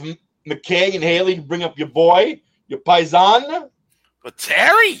wave McKay and Haley to bring up your boy, your paisan?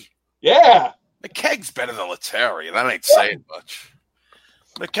 Lettieri? Yeah. McKegg's better than Lettieri, and that ain't saying much.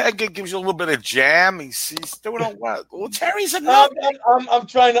 McKegg gives you a little bit of jam. He's doing all well. Lettieri's enough.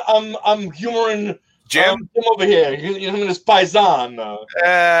 I'm humoring Jim over here. Him and his paisan.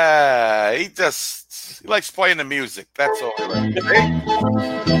 He likes playing the music. That's all.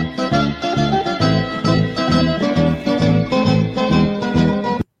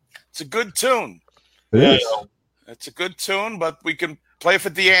 It's a good tune. It is. It's a good tune, but we can play it for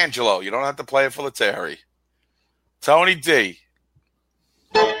D'Angelo. You don't have to play it for Lettieri. Tony D.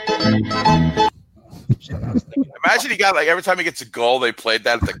 Imagine he got every time he gets a goal, they played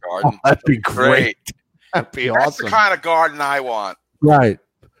that at the Garden. That'd be great. That'd be That's awesome. the kind of Garden I want. Right.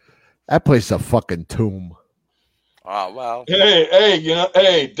 That place is a fucking tomb. Oh, well.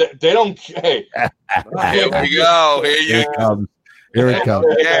 Hey, they don't. Hey. Here we go. Here it comes.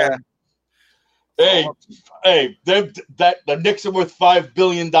 Yeah. Hey, the Knicks are worth $5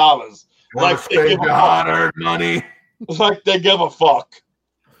 billion. Like they give hard-earned money. Like they give a fuck.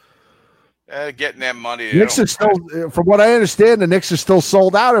 Getting that money. Knicks are still, from what I understand, the Knicks are still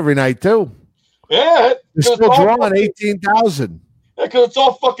sold out every night too. Yeah, they're still drawing 18,000. Yeah, because it's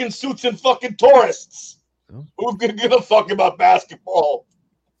all fucking suits and fucking tourists. Who's gonna give a fuck about basketball?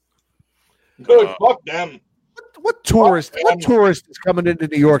 Good, fuck them. What tourist? What tourist is coming into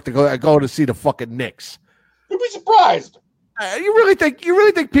New York to go to see the fucking Knicks? You'd be surprised. You really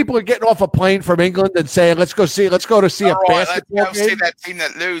think people are getting off a plane from England and saying, "Let's go to see a basketball let's game"? go see that team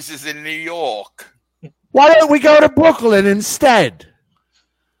that loses in New York. Why don't we go to Brooklyn instead?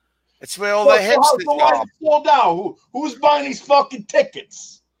 It's where all the hipsters go. Sold out. Who's buying these fucking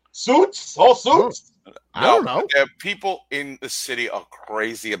tickets? Suits? All suits? I don't know. People in the city are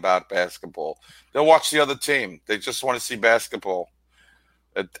crazy about basketball. They'll watch the other team. They just want to see basketball.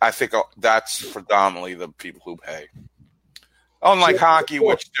 I think that's predominantly the people who pay. Unlike hockey,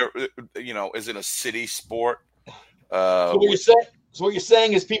 which isn't a city sport. So what you're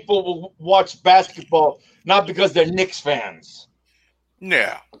saying is people will watch basketball not because they're Knicks fans.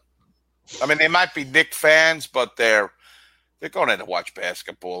 Yeah, I mean they might be Knicks fans, but they're going in to watch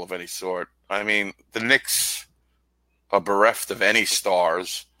basketball of any sort. I mean the Knicks are bereft of any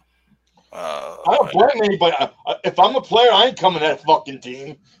stars. I don't blame anybody. If I'm a player, I ain't coming to that fucking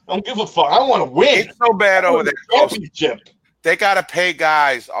team. I don't give a fuck. I want to win. It's so bad over there. Championship. They got to pay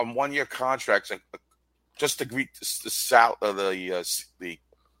guys on 1-year contracts just to greet the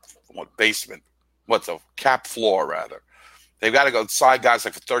basement. What's the cap floor rather? They've got to go sign guys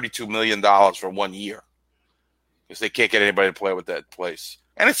like for $32 million for 1 year because they can't get anybody to play with that place.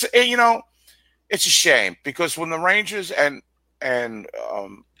 And it's a shame because when the Rangers and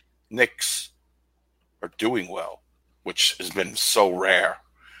Knicks are doing well, which has been so rare,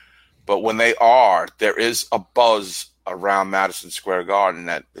 but when they are, there is a buzz around Madison Square Garden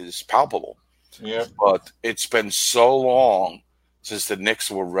that is palpable. Yeah. But it's been so long since the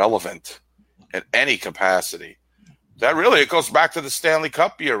Knicks were relevant in any capacity. That really, it goes back to the Stanley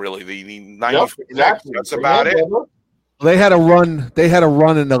Cup year, really. The 94 exactly. That's about it. They had a run. They had a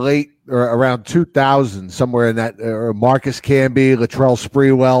run in the late or around 2000, somewhere in that. Marcus Camby, Latrell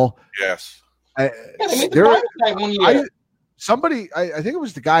Sprewell. Yes. Somebody, I think it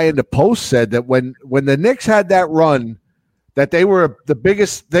was the guy in the Post said that when the Knicks had that run, that they were the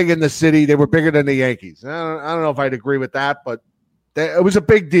biggest thing in the city. They were bigger than the Yankees. I don't know if I'd agree with that, but it was a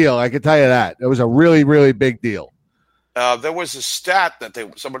big deal. I can tell you that. It was a really, really big deal. There was a stat that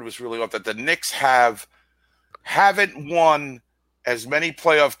somebody was really off that the Knicks haven't won as many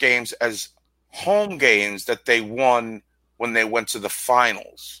playoff games as home games that they won when they went to the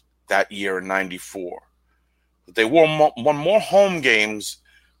finals that year in '94. They won more home games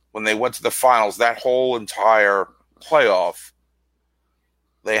when they went to the finals. That whole entire playoff,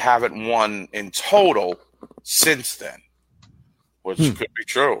 they haven't won in total since then, which could be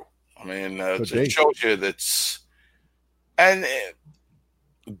true. I mean, it shows you that's. And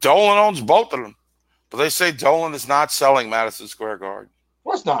Dolan owns both of them. But they say Dolan is not selling Madison Square Garden. Of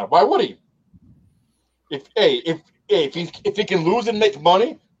course not. Why would he? If he can lose and make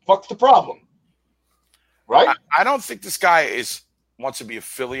money, fuck's the problem? Right? I don't think this guy wants to be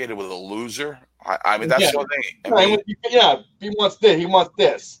affiliated with a loser. I mean, that's the thing. He wants this. He wants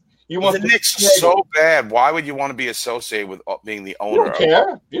this. He wants the Knicks are so bad. Why would you want to be associated with being the owner? You don't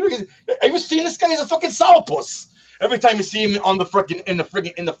care. Have you seen this guy? He's a fucking sourpuss. Every time you see him on the freaking in the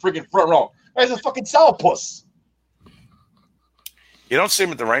freaking front row, he's a fucking sourpuss. You don't see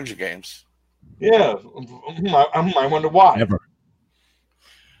him at the Ranger games. Yeah, I wonder why. Never.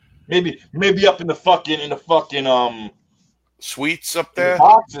 Maybe up in the fucking suites up there.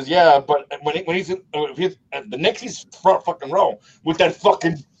 Boxes, yeah. But when he's at the Knicks, he's front fucking row with that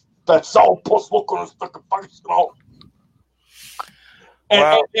sourpuss look on his fucking face,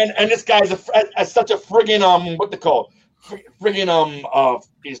 And this guy's such a friggin' what they call friggin'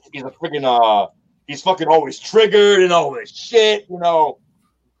 he's a friggin' he's fucking always triggered and all this shit,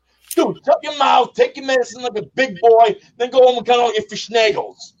 Dude, shut your mouth, take your medicine like a big boy, then go home and cut all your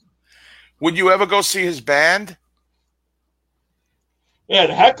fishnagels. Would you ever go see his band? Yeah,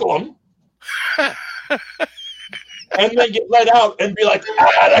 to heckle him. And then get let out and be like,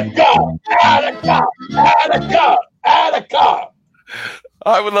 Attica, Attica, Attica, Attica.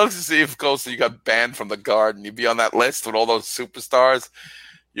 I would love to see if you got banned from the Garden. You'd be on that list with all those superstars.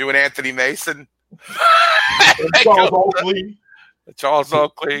 You and Anthony Mason. Charles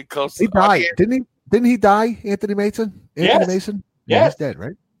Oakley. He died, didn't he? Didn't he die, Anthony Mason? Mason? Yeah, he's dead,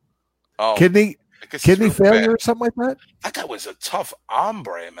 right? Oh, kidney failure or something like that? That guy was a tough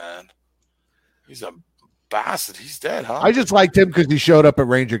hombre, man. He's a bastard. He's dead, huh? I just liked him because he showed up at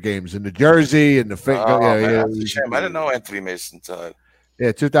Ranger games in the jersey and the I didn't know Anthony Mason died.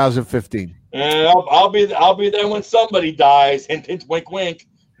 Yeah, 2015. I'll be there when somebody dies. Hint, hint, wink, wink.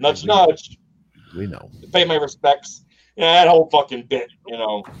 Nudge, nudge. We know. Pay my respects. Yeah, that whole fucking bit,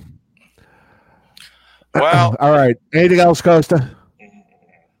 Well, all right. Anything else, Costa?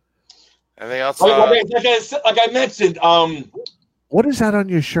 Anything else? Like I mentioned, what is that on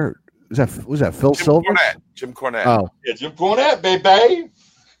your shirt? Was that Phil Silver? Jim Cornette. Oh, yeah, Jim Cornette, baby.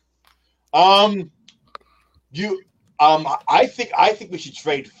 I think we should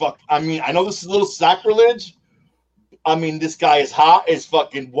trade. I mean, I know this is a little sacrilege. I mean, this guy is hot, is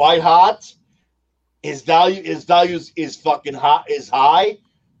fucking white hot. His values is fucking hot, is high.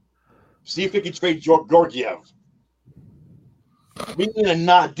 See if they can trade Georgiev. We need a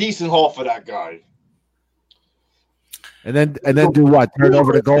not decent haul for that guy. And then do what? Turn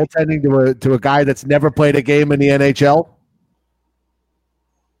over the goaltending to a guy that's never played a game in the NHL?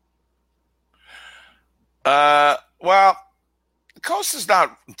 Well, Costa's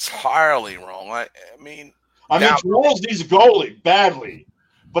not entirely wrong. I mean, Toronto needs a goalie badly,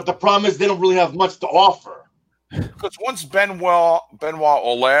 but the problem is they don't really have much to offer. Because once Benoit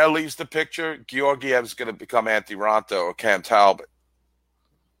Allaire leaves the picture, Georgiev's going to become Antti Raanta or Cam Talbot.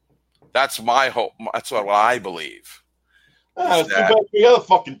 That's my hope. That's what I believe. It's too bad for the other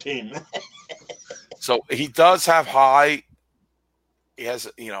fucking team. So he does have high. He has,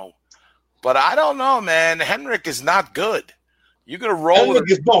 but I don't know, man. Henrik is not good. You're going to roll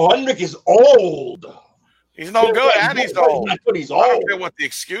Henrik is old. He's no good, and he's old. But he's old. I don't care what the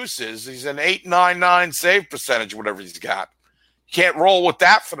excuse is. He's an 8.99 save percentage, whatever he's got. Can't roll with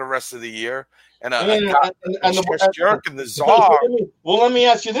that for the rest of the year. And jerk and the czar. Well, let me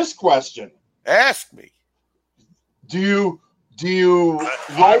ask you this question. Ask me. Do you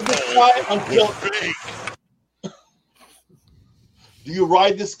ride this guy until? Do you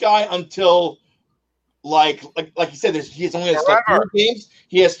ride this guy until, like you said, he only has 3 games.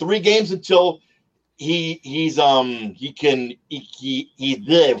 He has 3 games until. He can't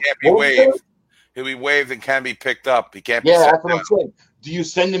be waived. He'll be waived and can be picked up. He can't be that's sent what down. I'm saying. Do you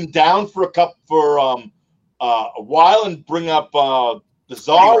send him down for a while and bring up the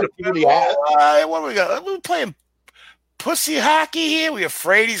Czar? What we got? We're playing pussy hockey here. We're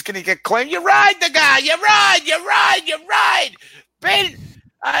afraid he's going to get claimed. You ride the guy. You ride. Ben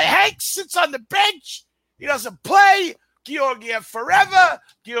Hank sits on the bench. He doesn't play. Georgiev forever.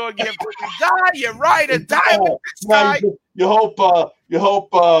 Georgiev doesn't die. You ride or die with this guy. You hope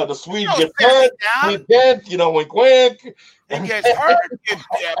the Swedes get hurt. He's dead. Wink, wink. He gets hurt. You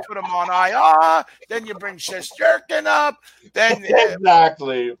put him on IR. Then you bring Shesterkin up. Then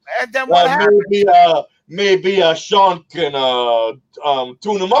exactly. And then what happens? Maybe Sean can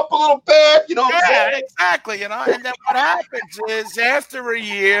tune him up a little bit. You know what I'm saying? Exactly. And then what happens is after a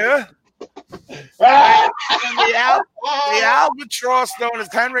year. The albatross known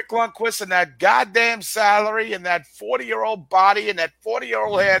as Henrik Lundqvist and that goddamn salary and that 40-year-old body and that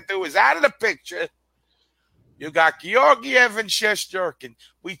 40-year-old hairdo is out of the picture. You got Georgiev and Shesterkin.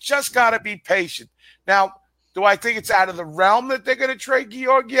 We just got to be patient. Now, do I think it's out of the realm that they're going to trade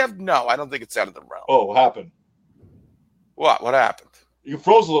Georgiev? No, I don't think it's out of the realm. Oh, what happened? What happened? You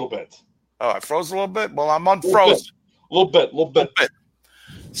froze a little bit. Oh, I froze a little bit? Well, I'm unfrozen. A little bit.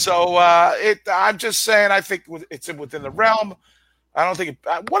 So I'm just saying I think it's within the realm. I don't think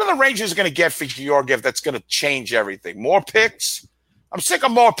what are the Rangers going to get for Georgiev that's going to change everything? More picks? I'm sick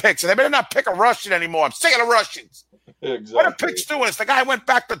of more picks, and they better not pick a Russian anymore. I'm sick of the Russians. Exactly. What are picks doing? It's the guy went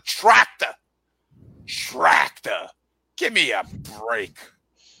back to Tractor. Give me a break.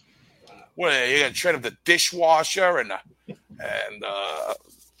 What are you going to trade him the dishwasher and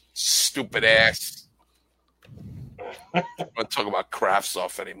stupid ass? I'm not talking about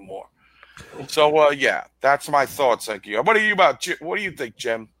Kravtsov anymore. So, that's my thoughts. Thank you. What do you think,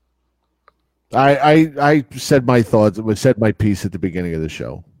 Jim? I said my thoughts. I said my piece at the beginning of the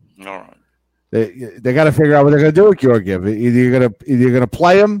show. All right. They got to figure out what they're going to do with Georgiev. Either you're going to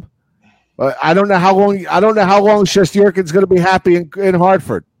play him. I don't know how long. Shesterkin's going to be happy in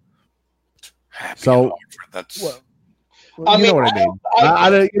Hartford. Happy in Hartford. That's. You know what I mean. I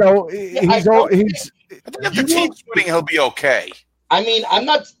think if the team's winning, he'll be okay. I mean, I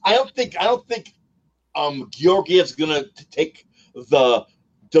don't think Georgiev's gonna take the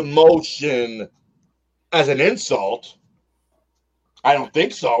demotion as an insult. I don't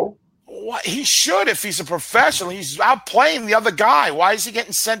think so. What he should if he's a professional. He's outplaying the other guy. Why is he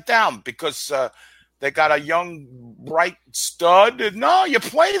getting sent down? Because they got a young, bright stud. No, you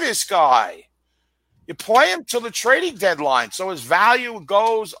play this guy. You play him till the trading deadline, so his value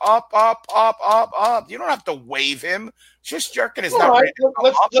goes up. You don't have to waive him. Shesterkin is not ready.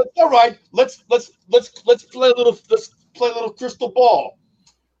 All right. Let's play a little crystal ball.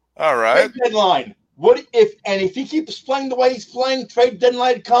 All right. Trade deadline. If he keeps playing the way he's playing, trade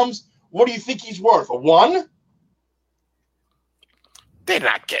deadline comes. What do you think he's worth? A 1? They're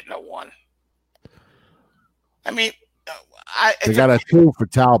not getting a 1. I mean, they got a 2 for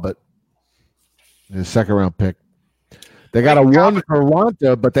Talbot. The second round pick. They got a 1 for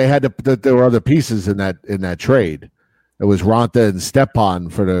Raanta, but they had there were other pieces in that trade. It was Raanta and Stepan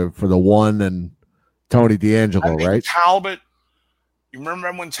for the 1 and Tony DeAngelo, right? Talbot. You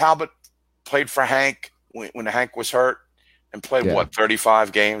remember when Talbot played for Hank when Hank was hurt and played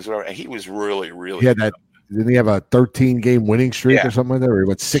 35 games, whatever. And he was really, really. He had that Didn't he have a 13-game winning streak or something like that? Or he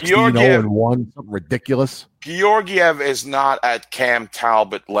went 16-0-1, something ridiculous. Georgiev is not at Cam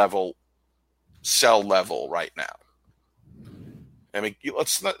Talbot level, cell level right now. I mean,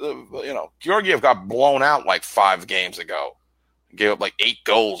 let's not, Georgiev got blown out like 5 games ago. Gave up like 8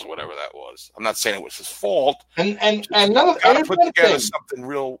 goals or whatever that was. I'm not saying it was his fault. And another got to put together thing. something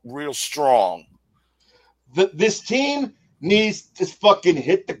real strong. This team needs to fucking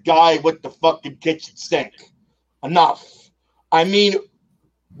hit the guy with the fucking kitchen sink. Enough. I mean,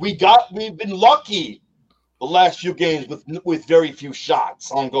 we've been lucky the last few games with very few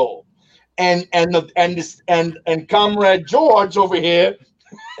shots on goal. And Comrade George over here,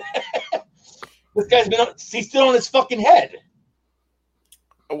 this guy's he's still on his fucking head.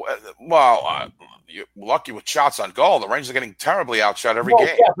 Well, you're lucky with shots on goal. The Rangers are getting terribly outshot every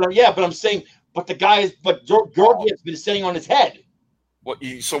game. But I'm saying, Georgiev's been sitting on his head.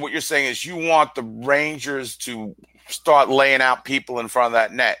 So what you're saying is you want the Rangers to start laying out people in front of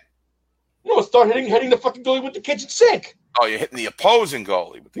that net? No, start hitting the fucking goalie with the kitchen sink. Oh, you're hitting the opposing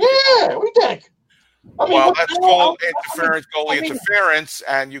goalie. With the what do you think? That's goal interference, goalie interference,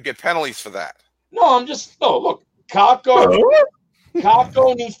 and you get penalties for that. Look,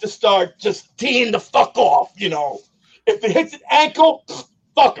 Kako needs to start just teeing the fuck off, If it hits an ankle,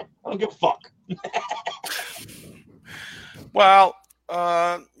 fuck him. I don't give a fuck. Well,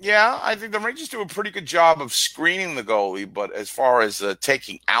 I think the Rangers do a pretty good job of screening the goalie, but as far as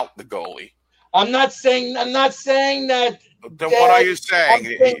taking out the goalie, I'm not saying that. Then what are you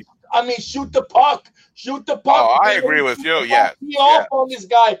saying? Shoot the puck. Oh, I agree with you. Yeah. Off on this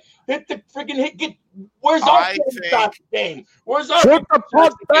guy. Hit the freaking hit. Where's our game? Where's our shoot the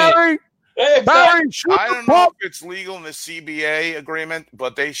puck, Barry? Exactly. Barry, shoot I don't know if it's legal in the CBA agreement,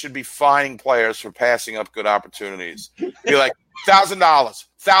 but they should be fining players for passing up good opportunities. Be like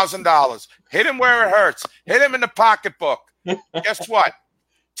 $1,000. Hit him where it hurts. Hit him in the pocketbook. Guess what?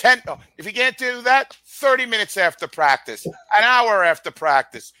 If you can't do that, 30 minutes after practice, an hour after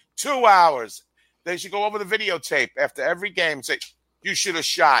practice, 2 hours. They should go over the videotape after every game and say, you should have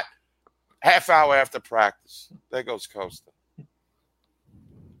shot half hour after practice. There goes Costa.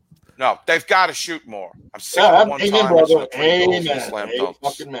 No, they've got to shoot more. I'm sick of one amen, time. brother. Amen.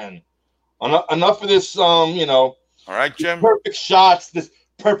 Fucking man. Enough of this, All right, Jim. Perfect shots, this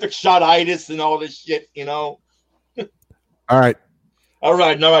perfect shot-itis and all this shit, All right. All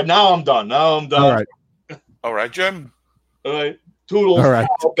right. Now I'm done. All right, Jim. All right. Toodles. All right.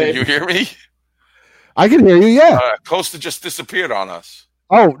 Can you hear me? I can hear you, yeah. Costa just disappeared on us.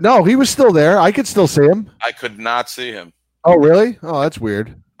 Oh, no, he was still there. I could still see him. I could not see him. Oh, really? Oh, that's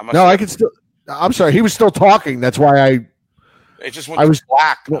weird. I could still. I'm sorry. He was still talking. That's why it just went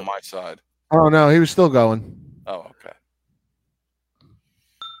black on my side. Oh, no, he was still going. Oh, okay.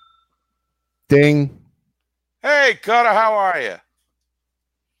 Ding. Hey, Cutter, how are you?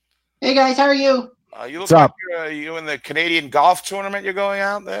 Hey, guys, how are you? You look What's up? like you in the Canadian golf tournament you're going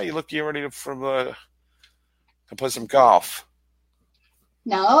out there? You look you're ready to play some golf.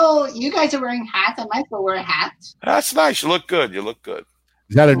 No, you guys are wearing hats. I might as well wear a hat. That's nice. You look good.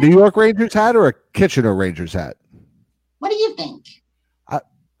 Is that a New York Rangers hat or a Kitchener Rangers hat? What do you think?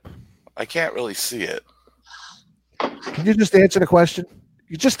 I can't really see it. Can you just answer the question?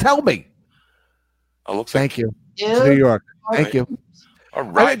 You just tell me. Thank you. It's New York. Thank you. All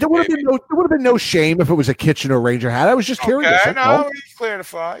right. There would have been no shame if it was a Kitchener Ranger hat. I was just curious. No,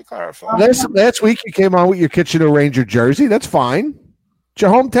 clarify. Last week you came on with your Kitchener Ranger jersey. That's fine. It's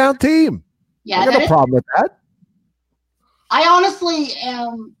your hometown team. Yeah, I got no problem with that. I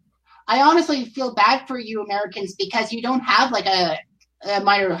honestly feel bad for you Americans because you don't have like a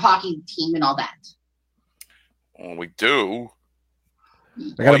minor hockey team and all that. Well, we do.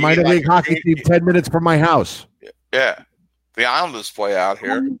 I got a minor league hockey team 10 minutes from my house. Yeah. The Islanders play out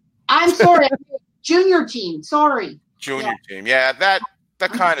here. I'm sorry. Junior team. Sorry. Junior team. Yeah, that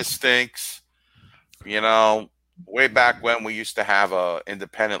kind of stinks. Way back when we used to have a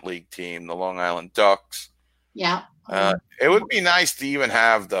independent league team, the Long Island Ducks. Yeah. It would be nice to even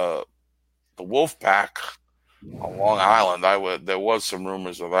have the Wolfpack on Long Island. There was some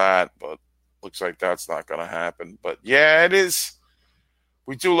rumors of that, but looks like that's not going to happen. But yeah, it is.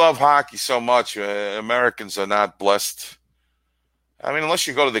 We do love hockey so much. Americans are not blessed. I mean, unless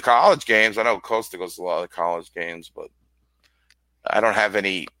you go to the college games. I know Costa goes to a lot of the college games, but I don't have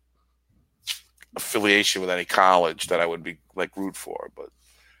any affiliation with any college that I would be root for. But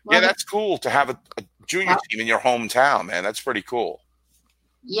yeah, that's cool to have a junior team in your hometown, man. That's pretty cool.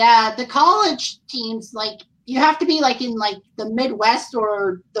 Yeah, the college teams, you have to be in the Midwest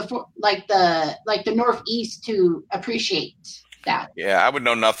or the Northeast to appreciate that. Yeah, I would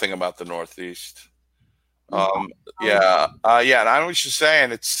know nothing about the Northeast. Yeah. And I know what you're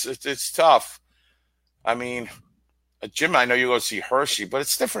saying. It's tough. I mean, Jim, I know you go see Hershey, but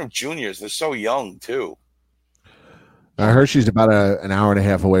it's different with juniors. They're so young too. Hershey's about an hour and a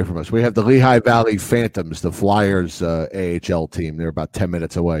half away from us. We have the Lehigh Valley Phantoms, the Flyers AHL team. They're about 10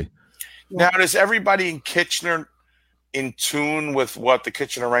 minutes away. Now, is everybody in Kitchener in tune with what the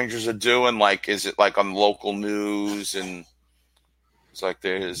Kitchener Rangers are doing? Like, is it like on local news and it's like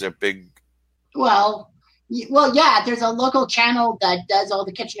is there big? Well, yeah. There's a local channel that does all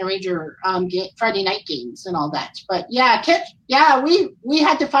the Kitchener Ranger Friday night games and all that. But yeah, we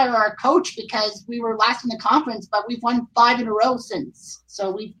had to fire our coach because we were last in the conference, but we've won 5 in a row since.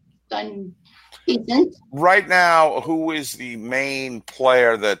 So we've done decent. Right now, who is the main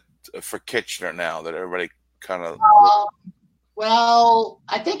player for Kitchener now that everybody kind of? Well,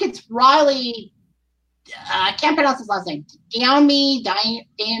 I think it's Riley. I can't pronounce his last name. Diami.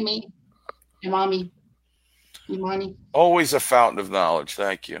 Always a fountain of knowledge.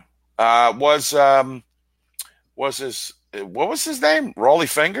 Thank you. What was his name? Rolly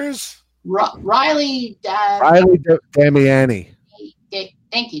Fingers? Riley. Riley Damiani.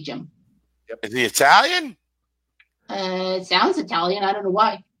 Thank you, Jim. Is he Italian? It sounds Italian. I don't know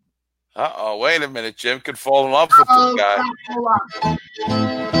why. Uh-oh, wait a minute. Jim could fall in love with this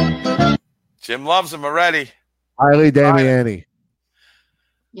guy. Jim loves him already. Riley Damiani.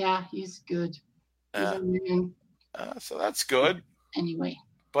 Yeah, he's good. So that's good. Anyway.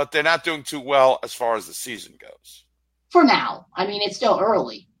 But they're not doing too well as far as the season goes. For now. I mean, it's still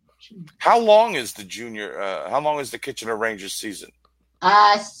early. How long is the Kitchener Rangers season?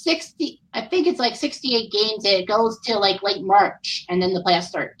 60. I think it's like 68 games. It goes till like late March, and then the playoffs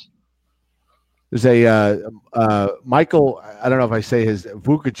start. There's a Michael. I don't know if I say his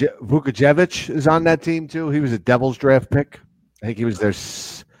Vukojevic is on that team too. He was a Devils draft pick. I think he was their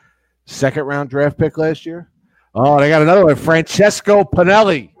second round draft pick last year. Oh, they got another one, Francesco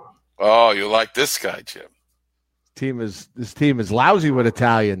Pinelli. Oh, you like this guy, Jim? This team is lousy with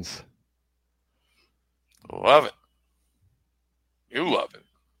Italians. Love it. You love it.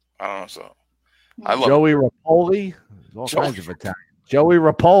 I don't know. So I love Joey Rapoli. There's all kinds of Italians. Joey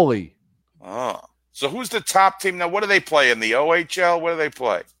Rapoli. Oh, so who's the top team now? What do they play in the OHL? What do they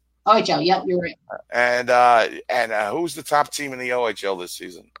play? OHL. Yep, you're right. And who's the top team in the OHL this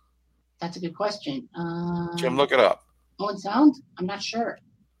season? That's a good question. Jim, look it up. Owen Sound? I'm not sure.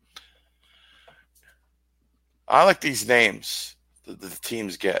 I like these names the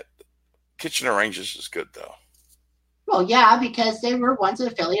teams get. Kitchener Rangers is good, though. Well, yeah, because they were once an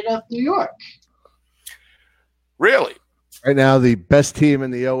affiliate of New York. Really? Right now, the best team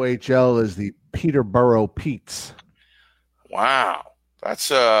in the OHL is the Peterborough Petes. Wow.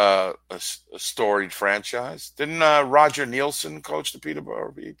 That's a storied franchise. Didn't Roger Nielsen coach the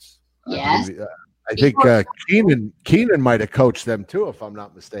Peterborough Petes? Yes. I think Keenan might have coached them, too, if I'm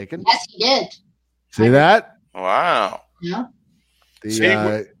not mistaken. Yes, he did. See that? Wow. Yeah.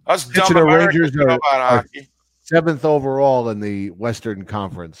 Us Kitchener Rangers are hockey. 7th overall in the Western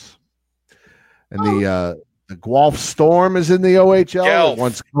Conference. And the Guelph Storm is in the OHL. Guelph.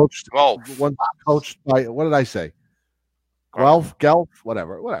 Once coached by, what did I say? Guelph,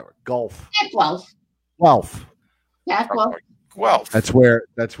 whatever. Gulf. Yeah, Guelph. Yeah, Guelph. That's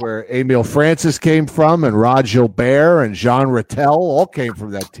where Emile Francis came from, and Rod Gilbert and Jean Rattel all came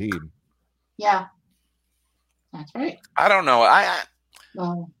from that team. Yeah. That's right. I don't know. I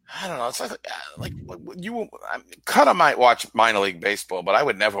don't know. It's like you. Cutter might watch minor league baseball, but I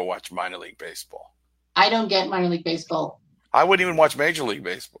would never watch minor league baseball. I don't get minor league baseball. I wouldn't even watch major league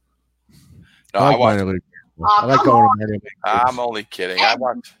baseball. No, I like minor league baseball. I like going to minor league. I'm only kidding. I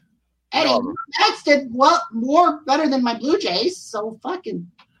watch. Eddie, Mets did more better than my Blue Jays. So fucking.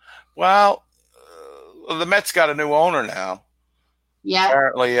 Well, the Mets got a new owner now. Yeah.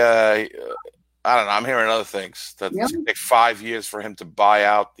 Apparently, I don't know. I'm hearing other things that it's going to take 5 years for him to buy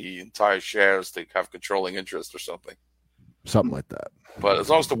out the entire shares to have controlling interest or something. Something like that. But as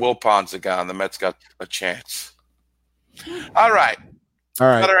long as the Wilpons are gone, the Mets got a chance. All right. All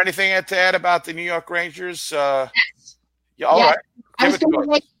right. Is there anything to add about the New York Rangers? Yes. Yeah. All right. I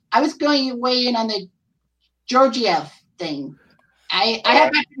was going to weigh in on the Georgiev thing. I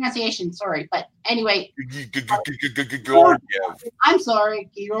have my pronunciation, sorry, but anyway. Georgiev. I'm sorry,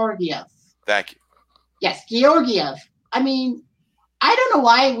 Georgiev. Thank you. Yes, Georgiev. I mean, I don't know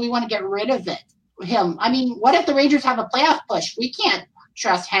why we want to get rid of him. I mean, what if the Rangers have a playoff push? We can't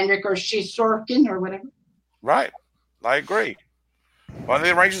trust Henrik or Shesterkin or whatever. Right. I agree. Well,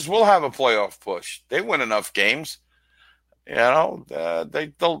 the Rangers will have a playoff push. They win enough games. You know, they're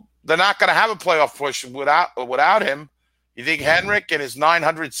not going to have a playoff push without him. You think Henrik and his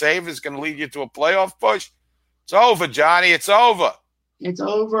 900 save is going to lead you to a playoff push? It's over, Johnny. It's over. It's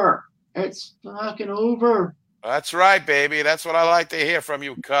over. It's fucking over. That's right, baby. That's what I like to hear from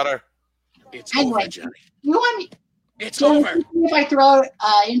you, Cutter. It's Anyway, over, Johnny. You want me? It's So, over. if I throw out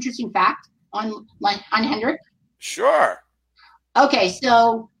an interesting fact on Hendrick. Sure. Okay,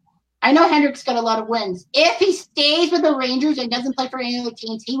 so I know Hendrick's got a lot of wins. If he stays with the Rangers and doesn't play for any other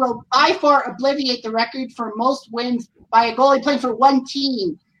teams, he will by far obliterate the record for most wins by a goalie playing for one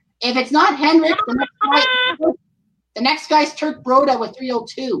team. If it's not Hendrick, the next guy's Turk Broda with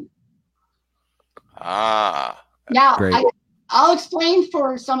 302. Ah. Now, Great. I'll explain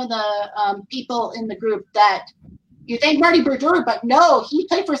for some of the people in the group that you think Marty Brodeur, but no, he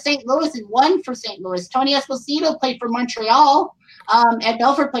played for St. Louis and won for St. Louis. Tony Esposito played for Montreal. Ed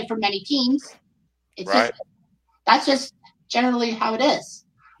Belfour played for many teams. That's just generally how it is.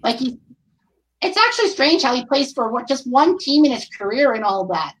 Like it's actually strange how he plays for just one team in his career and all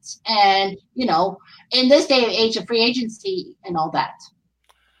that. And, in this day and age of free agency and all that.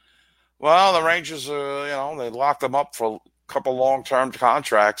 Well, the Rangers, they locked him up for a couple long-term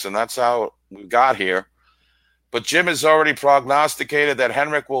contracts, and that's how we got here. But Jim has already prognosticated that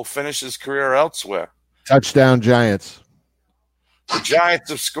Henrik will finish his career elsewhere. Touchdown Giants. The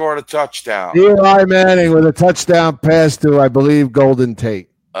Giants have scored a touchdown. Eli Manning with a touchdown pass to, I believe, Golden Tate.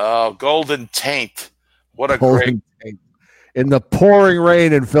 Golden Taint. What a Golden Tate. In the pouring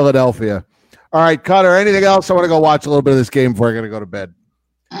rain in Philadelphia. All right, Cutter, anything else? I want to go watch a little bit of this game before I got to go to bed.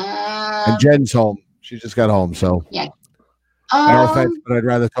 And Jen's home. She just got home, so. Yeah. No offense, but I'd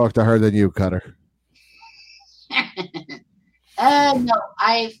rather talk to her than you, Cutter. No,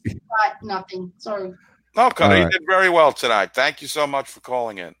 I've got nothing. Sorry. No, Cutter, you right. did very well tonight. Thank you so much for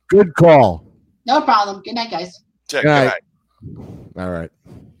calling in. Good call. No problem. Good night, guys. Good night. night. All right.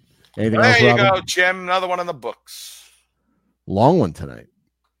 Anything There else, you Robin? go, Jim. Another one in the books. Long one tonight.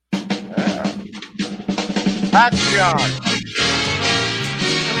 Patreon.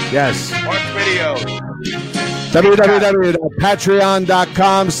 Yes. Watch videos.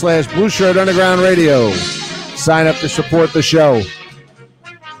 www.patreon.com/Blueshirt Underground Radio. Sign up to support the show.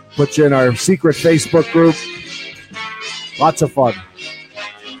 Put you in our secret Facebook group. Lots of fun.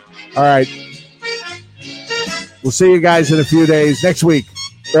 All right. We'll see you guys in a few days. Next week.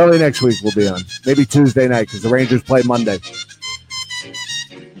 Early next week we'll be on. Maybe Tuesday night because the Rangers play Monday.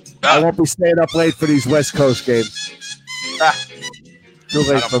 I won't be staying up late for these West Coast games. Too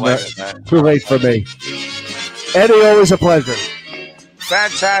late for me. Too late for me. Eddie, always a pleasure.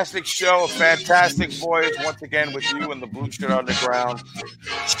 Fantastic show, a fantastic voyage once again with you and the Blueshirt Underground.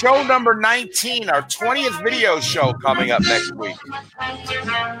 Show number 19, our 20th video show coming up next week.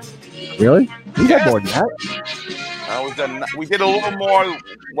 Really? We got more than that. We did a little more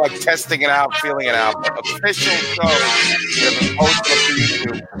like testing it out, feeling it out. But official show, we have been posted up to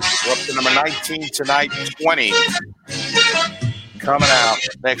YouTube. We're up to number 19 tonight, 20 coming out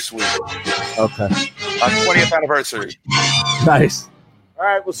next week. Okay. Our 20th anniversary. Nice. All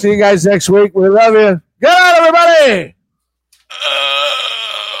right, we'll see you guys next week. We love you. Good night, everybody.